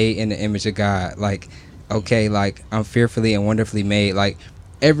 I'm made in the image of God. Like, okay, like I'm fearfully and wonderfully made. Like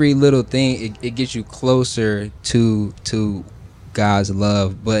every little thing, it gets you closer to God's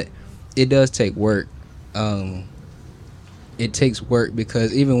love. But it does take work. It takes work,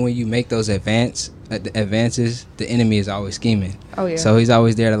 because even when you make those advanced advances, the enemy is always scheming. Oh yeah. So he's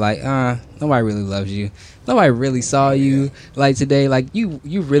always there to like, nobody really loves you. Nobody really saw you like today. Like you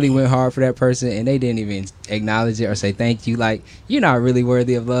really went hard for that person and they didn't even acknowledge it or say thank you. Like you're not really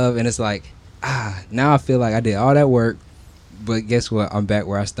worthy of love. And it's like, now I feel like I did all that work, but guess what? I'm back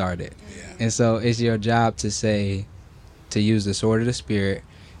where I started. Yeah. And so it's your job to use the sword of the Spirit,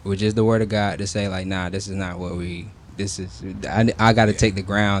 which is the word of God, to say like, nah, this is not what I got to take the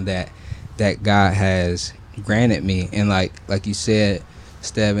ground that God has granted me. And like you said,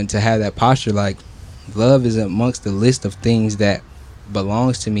 Steven, to have that posture, like love is amongst the list of things that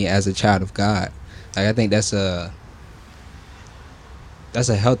belongs to me as a child of God. Like I think that's a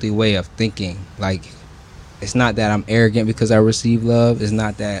healthy way of thinking. Like it's not that I'm arrogant because I receive love. It's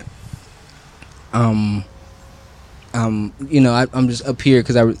not that I'm just up here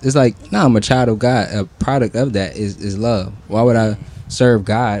because it's like, no, I'm a child of God. A product of that is love. Why would I serve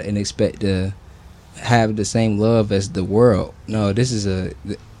God and expect to have the same love as the world? No, this is the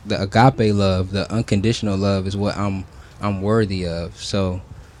agape love, the unconditional love is what I'm worthy of. So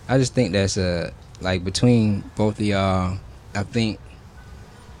I just think that's like between both of y'all, I think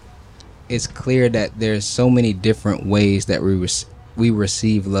it's clear that there's so many different ways that we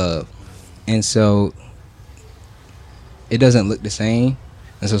receive love, and so it doesn't look the same.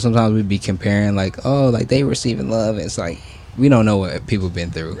 And so sometimes we'd be comparing like, oh, like they receiving love, and it's like we don't know what people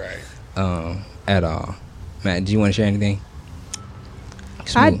been through, right? At all. Matt, do you want to share anything?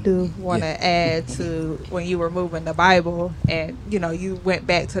 I do want to add to when you were moving the Bible and, you went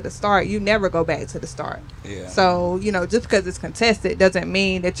back to the start. You never go back to the start. Yeah. So, just because it's contested doesn't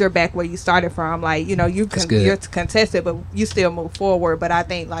mean that you're back where you started from. Like, you're contested, but you still move forward. But I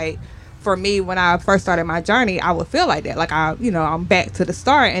think, like, for me, when I first started my journey, I would feel like that. Like, I'm back to the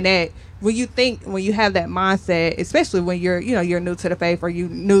start. And that when you have that mindset, especially when you're new to the faith or you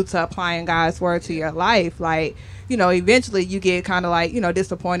new to applying God's word to your life, like, eventually you get kind of like,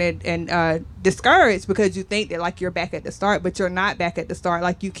 disappointed and discouraged because you think that like you're back at the start, but you're not back at the start.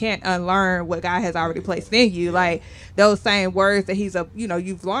 Like you can't unlearn what God has already placed in you. Like those same words that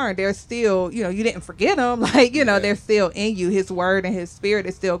you've learned, they're still, you didn't forget them. Like, they're still in you. His word and his spirit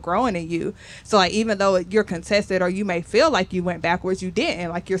is still growing in you. So like, even though you're contested or you may feel like you went backwards, you didn't.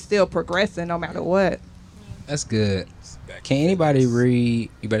 Like you're still progressing no matter what. That's good. Can anybody read?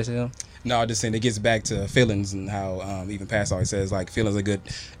 You better say something? No, I'm just saying it gets back to feelings and how even Pastor always says like feelings are good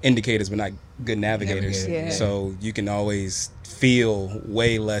indicators but not good navigators. Yeah. So you can always feel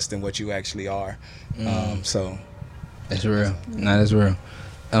way less than what you actually are. So that's real. No, that's real.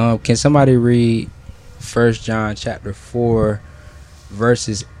 Can somebody read 1 John chapter 4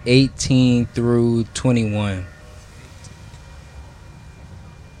 verses 18 through 21?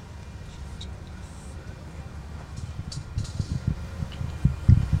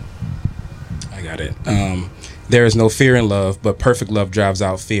 Got it. There is no fear in love, but perfect love drives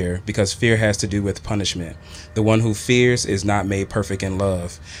out fear, because fear has to do with punishment. The one who fears is not made perfect in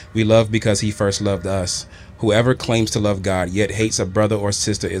love. We love because he first loved us. Whoever claims to love God yet hates a brother or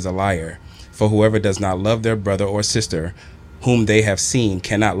sister is a liar. For whoever does not love their brother or sister whom they have seen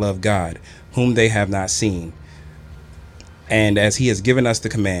cannot love God, whom they have not seen. And as he has given us the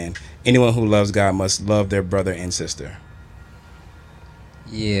command, anyone who loves God must love their brother and sister.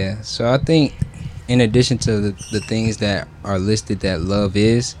 Yeah, so I think in addition to the things that are listed that love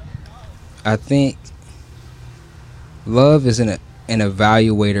is, I think love is an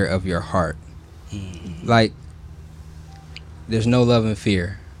evaluator of your heart. Mm-hmm. Like, there's no love in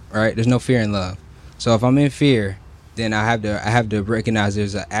fear, right? There's no fear in love. So if I'm in fear, then I have to recognize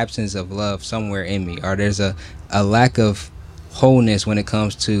there's an absence of love somewhere in me, or there's a lack of wholeness when it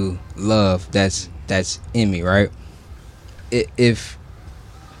comes to love that's in me, right?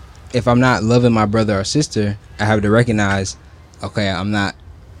 If I'm not loving my brother or sister, I have to recognize, okay,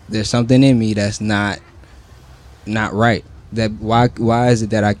 there's something in me that's not right. That why is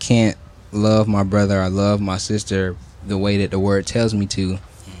it that I can't love my brother or love my sister the way that the word tells me to?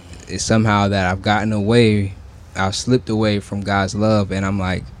 It's somehow that I've slipped away from God's love, and I'm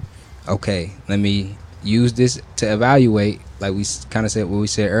like, okay, let me use this to evaluate, like we kind of said what we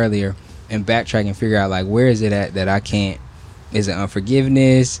said earlier, and backtrack and figure out like, where is it at that I can't? Is it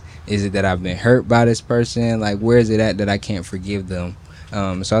unforgiveness? Is it that I've been hurt by this person? Like, where is it at that I can't forgive them?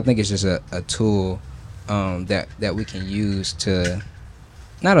 So I think it's just a tool that we can use to,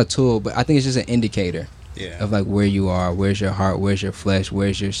 not a tool, but I think it's just an indicator of like where you are, where's your heart, where's your flesh,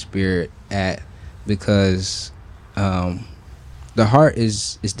 where's your spirit at, because the heart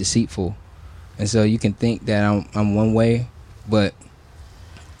is deceitful, and so you can think that I'm one way, but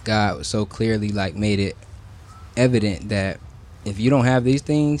God so clearly like made it evident that if you don't have these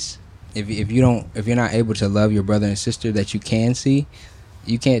things, if you're not able to love your brother and sister that you can see,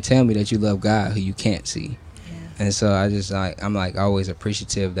 you can't tell me that you love God who you can't see. And so I'm like always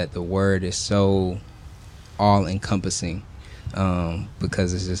appreciative that the word is so all encompassing,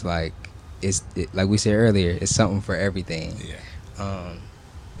 because it's just like like we said earlier, it's something for everything. Y'all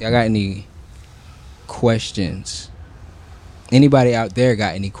got any questions? Anybody out there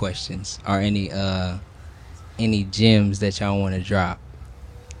got any questions or any gems that y'all want to drop?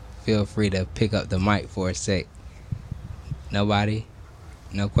 Feel free to pick up the mic for a sec. Nobody?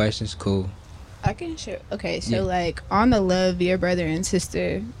 No questions? Cool. I can share. Okay, so like on the love your brother and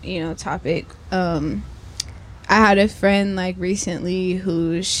sister, topic. I had a friend like recently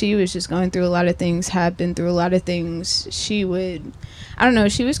who she was just going through a lot of things, had been through a lot of things. She was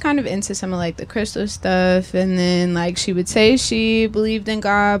kind of into some of like the crystal stuff, and then like she would say she believed in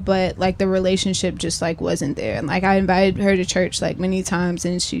God, but like the relationship just like wasn't there. And like I invited her to church like many times,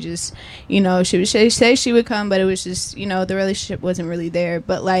 and she just, she would say she would come, but it was just, the relationship wasn't really there.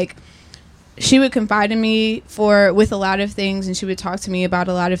 But like she would confide in me with a lot of things, and she would talk to me about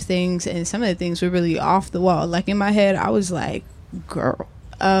a lot of things, and some of the things were really off the wall. Like in my head, I was like, girl,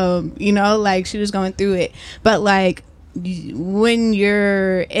 like she was going through it. But like when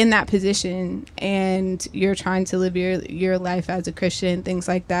you're in that position and you're trying to live your life as a Christian, things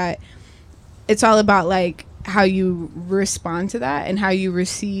like that, it's all about like how you respond to that and how you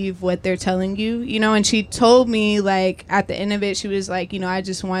receive what they're telling you, and she told me like at the end of it, she was like, I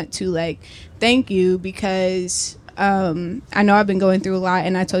just want to like thank you because I know I've been going through a lot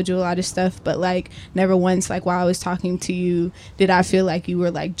and I told you a lot of stuff, but like never once like while I was talking to you did I feel like you were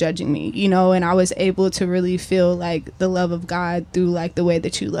like judging me, and I was able to really feel like the love of God through like the way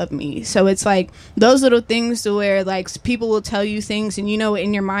that you love me. So it's like those little things to where like people will tell you things and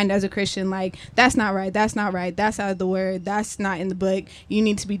in your mind as a Christian, like that's not right, that's out of the word, that's not in the book, you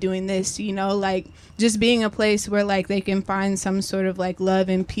need to be doing this, like just being a place where like they can find some sort of like love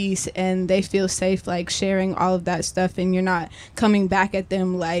and peace and they feel safe like sharing all of that stuff, and you're not coming back at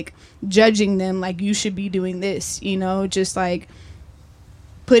them like judging them like you should be doing this, just like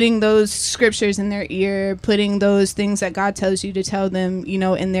putting those scriptures in their ear, putting those things that God tells you to tell them,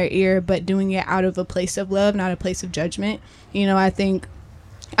 in their ear, but doing it out of a place of love, not a place of judgment.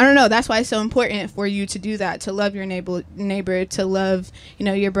 I don't know. That's why it's so important for you to do that, to love your neighbor, to love,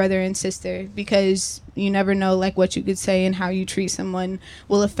 your brother and sister, because you never know like what you could say and how you treat someone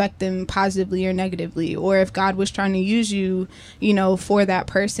will affect them positively or negatively. Or if God was trying to use you, for that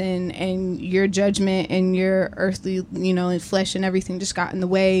person, and your judgment and your earthly, and flesh and everything just got in the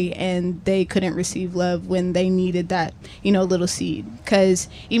way, and they couldn't receive love when they needed that, little seed. Because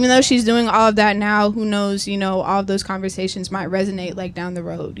even though she's doing all of that now, who knows, all of those conversations might resonate like down the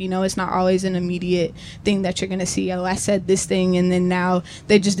road. It's not always an immediate thing that you're going to see. Oh, I said this thing, and then now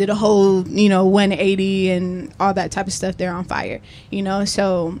they just did a whole, 180 and all that type of stuff. They're on fire,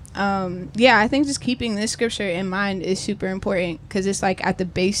 So, I think just keeping this scripture in mind is super important, because it's like at the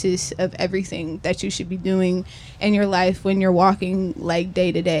basis of everything that you should be doing in your life when you're walking like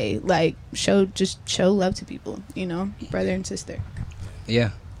day to day. Like show love to people, brother and sister. Yeah,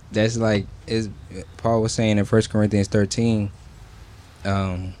 that's like as Paul was saying in 1 Corinthians 13.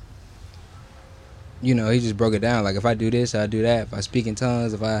 He just broke it down. Like if I do this, I do that. If I speak in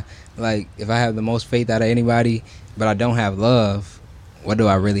tongues, if I have the most faith out of anybody, but I don't have love, what do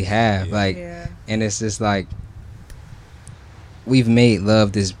I really have? And it's just like we've made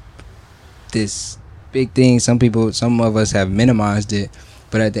love this big thing. Some of us have minimized it,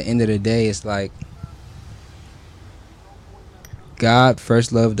 but at the end of the day, it's like God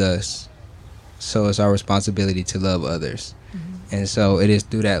first loved us, so it's our responsibility to love others. And so it is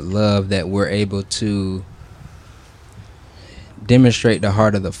through that love that we're able to demonstrate the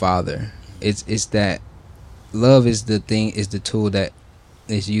heart of the Father. It's that love is the tool that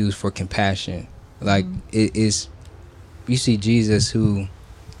is used for compassion. Like it is, you see Jesus who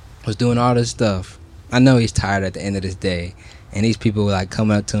was doing all this stuff. I know he's tired at the end of this day, and these people were like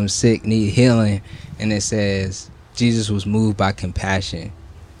coming up to him sick, need healing, and it says Jesus was moved by compassion,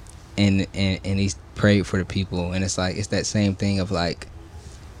 and he's prayed for the people. And it's like it's that same thing of like,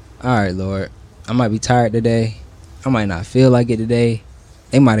 all right, Lord, I might be tired today, I might not feel like it today,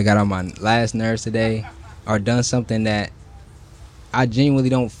 they might have got on my last nerves today or done something that I genuinely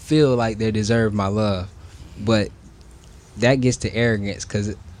don't feel like they deserve my love. But that gets to arrogance,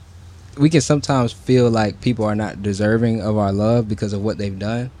 because we can sometimes feel like people are not deserving of our love because of what they've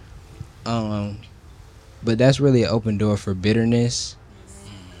done, but that's really an open door for bitterness,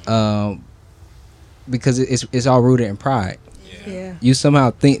 because it's all rooted in pride. Yeah. You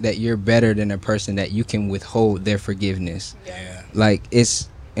somehow think that you're better than a person, that you can withhold their forgiveness. Yeah. Like it's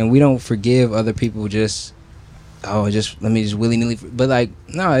and we don't forgive other people just let me just willy-nilly. But like,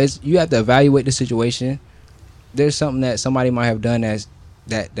 no, you have to evaluate the situation. There's something that somebody might have done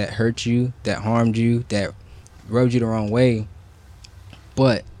that hurt you, that harmed you, that rubbed you the wrong way.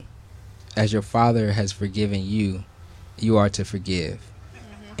 But as your Father has forgiven you, you are to forgive.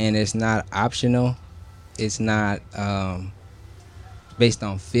 And it's not optional. It's not based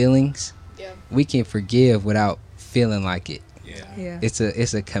on feelings. Yeah. We can forgive without feeling like it. Yeah.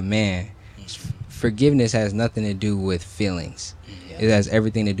 It's a command. Forgiveness has nothing to do with feelings. It has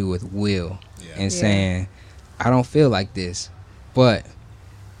everything to do with will and saying, I don't feel like this, but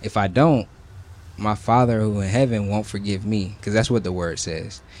if I don't, my Father who in heaven won't forgive me, because that's what the word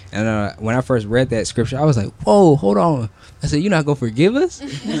says. And when I first read that scripture, I was like, whoa, hold on. I said, you're not going to forgive us?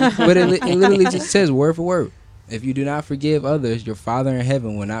 But it literally just says word for word, if you do not forgive others, your Father in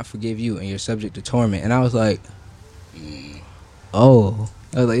heaven will not forgive you, and you're subject to torment. And I was like, oh.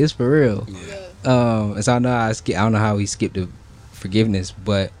 I was like, it's for real. And so I don't know how we skipped the forgiveness,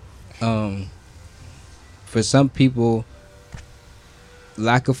 but for some people,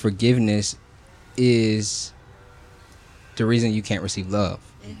 lack of forgiveness is the reason you can't receive love.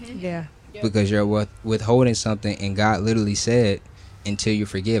 Yeah. Because you're withholding something, and God literally said, until you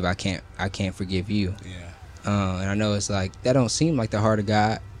forgive, I can't forgive you. And I know it's like, that don't seem like the heart of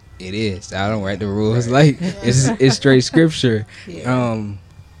God. It is. I don't write the rules. Like, it's straight scripture. And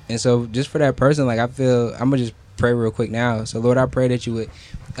so just for that person, like, I feel, I'm gonna just pray real quick now. So Lord, I pray that you would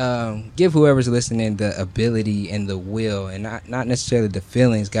give whoever's listening the ability and the will, and not necessarily the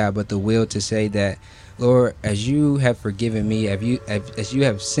feelings, God, but the will to say that, Lord, as you have forgiven me, as you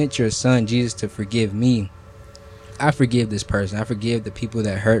have sent your Son Jesus to forgive me, I forgive this person. I forgive the people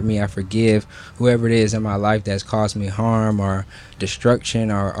that hurt me. I forgive whoever it is in my life that's caused me harm or destruction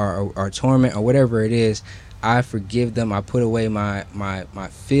or torment or whatever it is. I forgive them. I put away my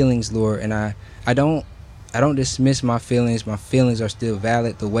feelings, Lord, and I don't dismiss my feelings. My feelings are still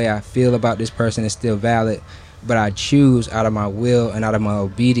valid. The way I feel about this person is still valid, but I choose out of my will and out of my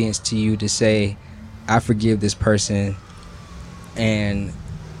obedience to you to say, I forgive this person, and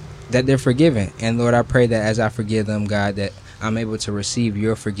that they're forgiven. And Lord, I pray that as I forgive them, God, that I'm able to receive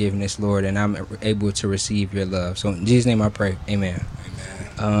your forgiveness, Lord, and I'm able to receive your love. So in Jesus' name I pray, amen.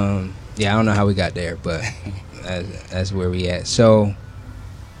 Yeah, I don't know how we got there, but that's where we at. So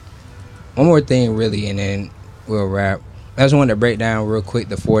one more thing, really, and then we'll wrap. I just wanted to break down real quick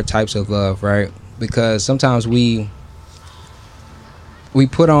the 4 types of love, right? Because sometimes we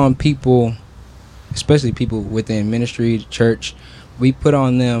put on people, especially people within ministry, church, we put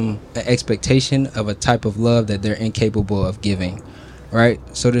on them an expectation of a type of love that they're incapable of giving, right?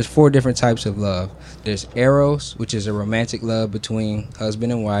 So there's 4 different types of love. There's eros, which is a romantic love between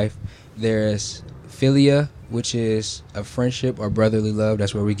husband and wife. There's philia, which is a friendship or brotherly love.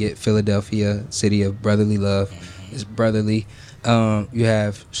 That's where we get Philadelphia, city of brotherly love. It's brotherly. You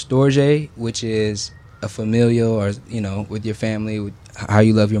have storge, which is a familial, or, with your family, with how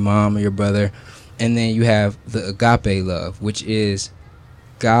you love your mom or your brother. And then you have the agape love, which is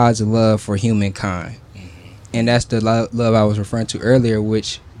God's love for humankind. And that's the love I was referring to earlier,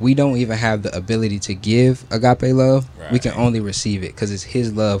 which we don't even have the ability to give agape love. Right. We can only receive it because it's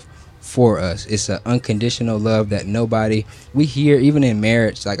his love for us. It's an unconditional love that we hear even in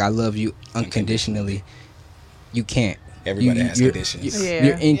marriage, like, I love you unconditionally. You can't. Everybody has conditions.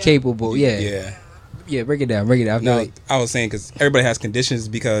 You're incapable. Yeah, break it down. No, I was saying, because everybody has conditions,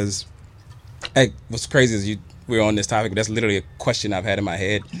 because what's crazy is we're on this topic, but that's literally a question I've had in my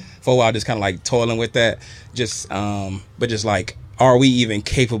head for a while, just kind of like toiling with that. But just like, are we even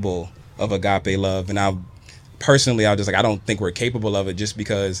capable of agape love? And I don't think we're capable of it, just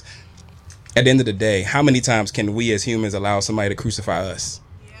because at the end of the day, how many times can we as humans allow somebody to crucify us?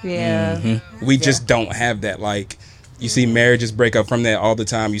 Yeah. We just don't have that. Like, you see marriages break up from that all the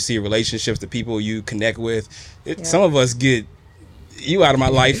time. You see relationships, the people you connect with. Some of us get you out of my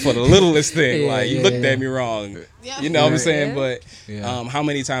life for the littlest thing. You looked at me wrong. You know what I'm saying? But how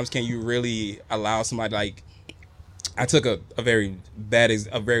many times can you really allow somebody, like, I took a very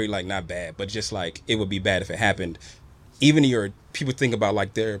not bad, but just like, it would be bad if it happened. Even people think about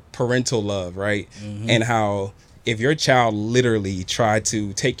like their parental love, right? And how if your child literally tried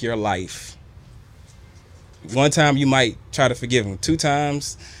to take your life, one time you might try to forgive them, 2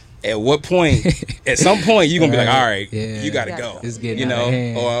 times. At what point? At some point, you're gonna be like, all right, you gotta go. It's getting out of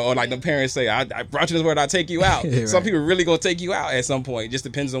hand. Or like the parents say, I brought you this word, I'll take you out. Some people really gonna take you out at some point. It just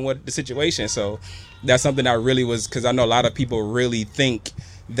depends on what the situation. So that's something that really was, because I know a lot of people really think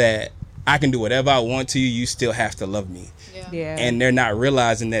that I can do whatever I want to you, you still have to love me. And they're not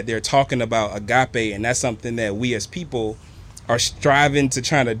realizing that they're talking about agape, and that's something that we as people are striving to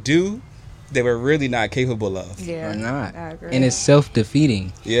trying to do that we're really not capable of. Yeah, Or not. I agree. And it's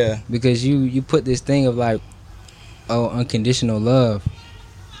self-defeating Yeah. because you put this thing of like, oh, unconditional love.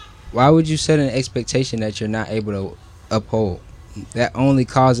 Why would you set an expectation that you're not able to uphold? That only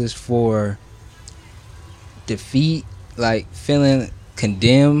causes for defeat, like feeling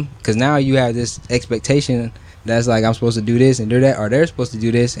condemned, because now you have this expectation that's like, I'm supposed to do this and do that, or they're supposed to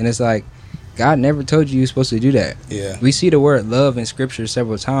do this, and it's like, God never told you you're supposed to do that. Yeah. We see the word love in scripture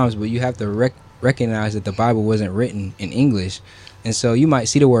several times, but you have to recognize that the Bible wasn't written in English. And so you might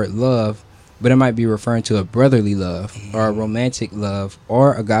see the word love, but it might be referring to a brotherly love or a romantic love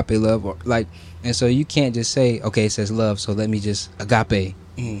or agape love, or like, and so you can't just say, okay, it says love, so let me just agape.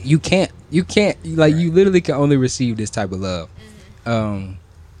 You can't like, you literally can only receive this type of love. And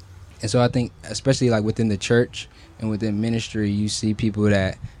so I think, especially like within the church and within ministry, you see people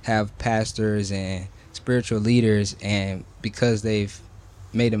that have pastors and spiritual leaders, and because they've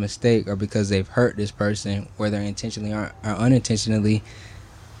made a mistake or because they've hurt this person, whether intentionally or unintentionally,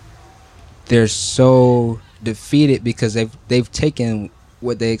 they're so defeated because they've taken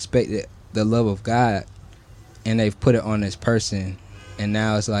what they expected, the love of God, and they've put it on this person, and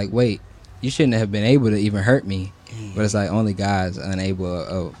now it's like, wait, you shouldn't have been able to even hurt me. But it's like only God's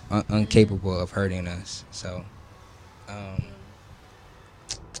incapable of hurting us. So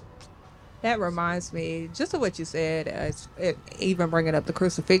That reminds me just of what you said, even bringing up the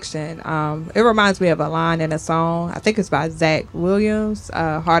crucifixion. It reminds me of a line in a song. I think it's by Zach Williams,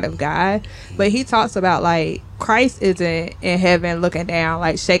 Heart of God. But he talks about, like, Christ isn't in heaven looking down,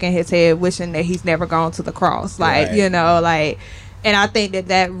 like, shaking his head, wishing that he's never gone to the cross. Like, Right. you know, like... And I think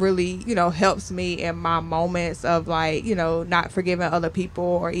that really, you know, helps me in my moments of, like, you know, not forgiving other people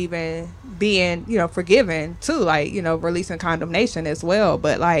or even being, you know, forgiven too, like, you know, releasing condemnation as well.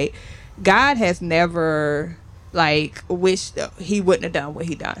 But, like, God has never, like, wished he wouldn't have done what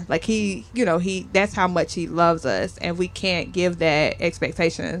he done. Like, he, you know, that's how much he loves us, and we can't give that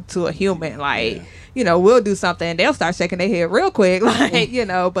expectation to a human. Like, you know, we'll do something, they'll start shaking their head real quick, like, you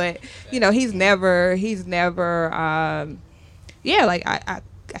know, but, you know, he's never, yeah, like, I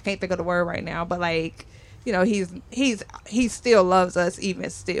can't think of the word right now, but, like, you know, he still loves us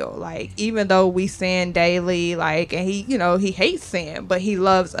even still, like, even though we sin daily, like, and he, you know, he hates sin, but he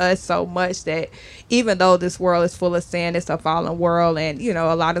loves us so much that even though this world is full of sin, it's a fallen world, and, you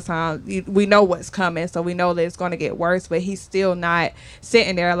know, a lot of times we know what's coming, so we know that it's going to get worse, but he's still not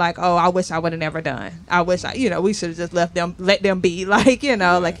sitting there like, oh, I wish I would have never done. I wish you know, we should have just let them be, like, you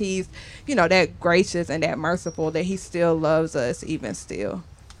know, like, he's, you know, that gracious and that merciful that he still loves us even still.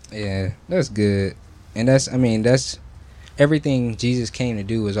 yeah, that's good. And that's everything Jesus came to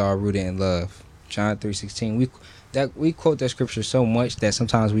do is all rooted in love. John 3:16. We quote that scripture so much that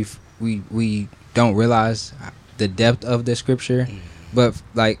sometimes we don't realize the depth of the scripture. But,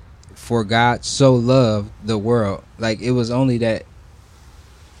 like, for God so loved the world, like, it was only that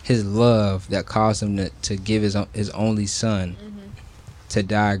his love that caused him to give his only son to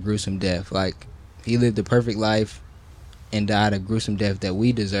die a gruesome death. Like, he lived a perfect life and died a gruesome death that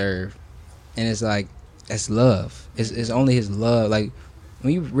we deserve. And it's like, that's love. It's only his love. Like,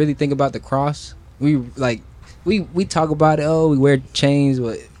 when you really think about the cross, we talk about it. Oh, we wear chains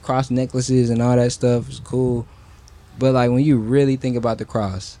with cross necklaces and all that stuff. It's cool. But, like, when you really think about the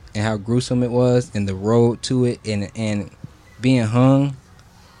cross and how gruesome it was and the road to it and being hung,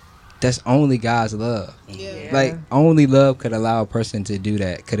 that's only God's love. Yeah. Like, only love could allow a person to do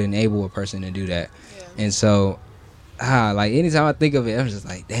that, could enable a person to do that. Yeah. And so, like, anytime I think of it, I'm just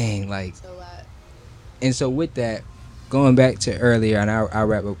like, dang, like. It's a lot. And so with that, going back to earlier, and I'll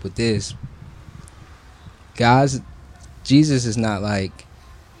wrap up with this. Jesus is not like,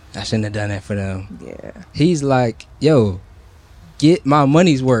 I shouldn't have done that for them. Yeah. He's like, yo, get my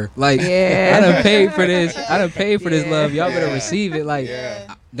money's worth. Like, Yeah. I done paid for this. I done paid for this Yeah. love. Y'all better Yeah. receive it. Like,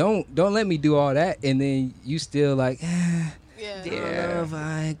 Yeah. don't let me do all that, and then you still like, Yeah.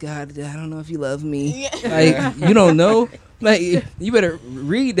 I don't know if you love me. Yeah. Like, you don't know. Like, you better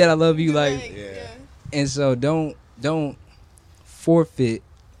read that I love you. Like, Yeah. and so don't forfeit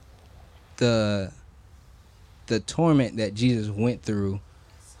the torment that Jesus went through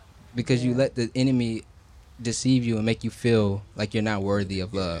because you let the enemy deceive you and make you feel like you're not worthy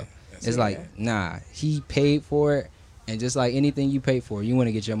of love. It's like, nah, he paid for it, and just like anything you pay for, you want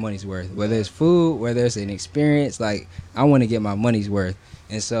to get your money's worth. Whether it's food, whether it's an experience, like, I want to get my money's worth.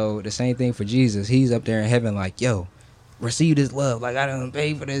 And so the same thing for Jesus. He's up there in heaven like, yo, receive this love. Like, I done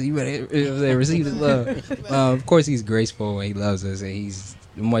paid for this. You better receive this love. Of course, he's graceful and he loves us, and he's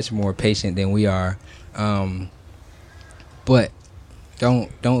much more patient than we are. But don't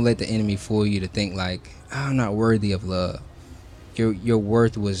let the enemy fool you to think like, I'm not worthy of love. your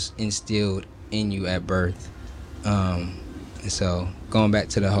worth was instilled in you at birth. And so going back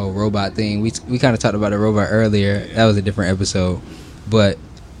to the whole robot thing, we kind of talked about the robot earlier. That was a different episode. But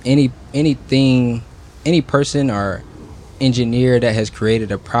any person or engineer that has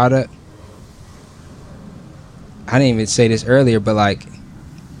created a product, I didn't even say this earlier, but like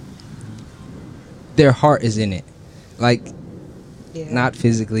their heart is in it. Like not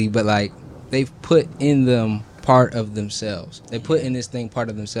physically, but like they've put in them part of themselves. They put in this thing part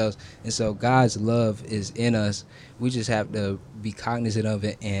of themselves. And so God's love is in us. We just have to be cognizant of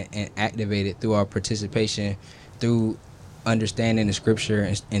it and activate it through our participation, through understanding the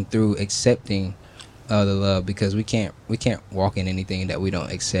scripture, and through accepting the love, because we can't walk in anything that we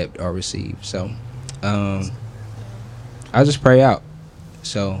don't accept or receive. So I'll just pray out.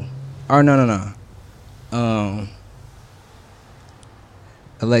 So no.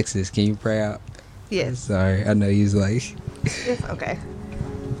 Alexis, can you pray out? Yes. Sorry, I know you was like. It's okay.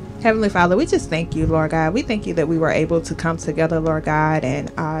 Heavenly Father, we just thank you, Lord God. We thank you that we were able to come together, Lord God,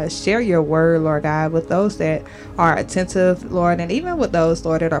 and share your word, Lord God, with those that are attentive, Lord, and even with those,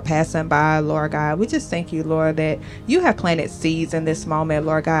 Lord, that are passing by, Lord God. We just thank you, Lord, that you have planted seeds in this moment,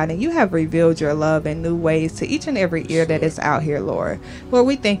 Lord God, and you have revealed your love in new ways to each and every ear that is out here, Lord. Lord,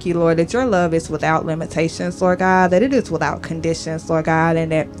 we thank you, Lord, that your love is without limitations, Lord God, that it is without conditions, Lord God,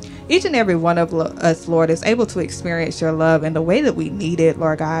 and that each and every one of us, Lord, is able to experience your love in the way that we need it,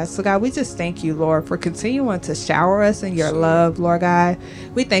 Lord God. So, God, we just thank you, Lord, for continuing to shower us in your love, Lord God.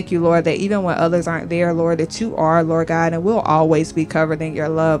 We thank you, Lord, that even when others aren't there, Lord, that you are, Lord God, and we'll always be covered in your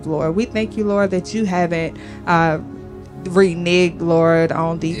love, Lord. We thank you, Lord, that you haven't reneged, Lord,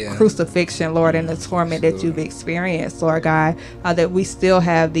 on the crucifixion, Lord, and the torment that you've experienced, Lord God, that we still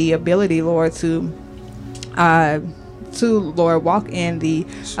have the ability, Lord, to Lord, walk in the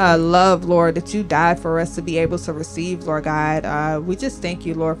love, Lord, that you died for us to be able to receive, Lord God. We just thank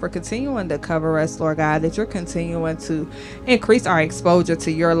you, Lord, for continuing to cover us, Lord God, that you're continuing to increase our exposure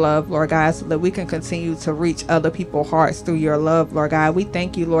to your love, Lord God, so that we can continue to reach other people's hearts through your love, Lord God. We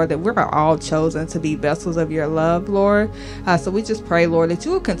thank you, Lord, that we're all chosen to be vessels of your love, Lord. So we just pray, Lord, that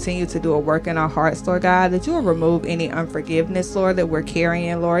you will continue to do a work in our hearts, Lord God, that you will remove any unforgiveness, Lord, that we're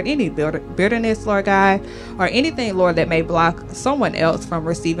carrying, Lord, any bitterness, Lord God, or anything, Lord, that may block someone else from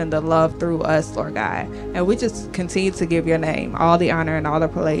receiving the love through us, Lord God. And we just continue to give your name all the honor and all the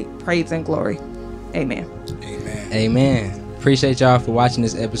praise and glory. Amen. Amen. Appreciate y'all for watching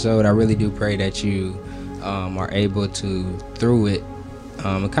this episode. I really do pray that you are able to, through it,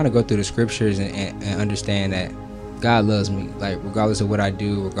 and kind of go through the scriptures and understand that God loves me. Like, regardless of what I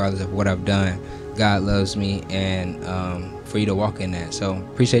do, regardless of what I've done, God loves me, and for you to walk in that. So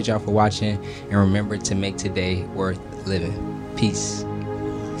appreciate y'all for watching, and remember to make today worth living. Peace.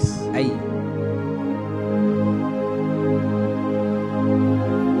 Hey.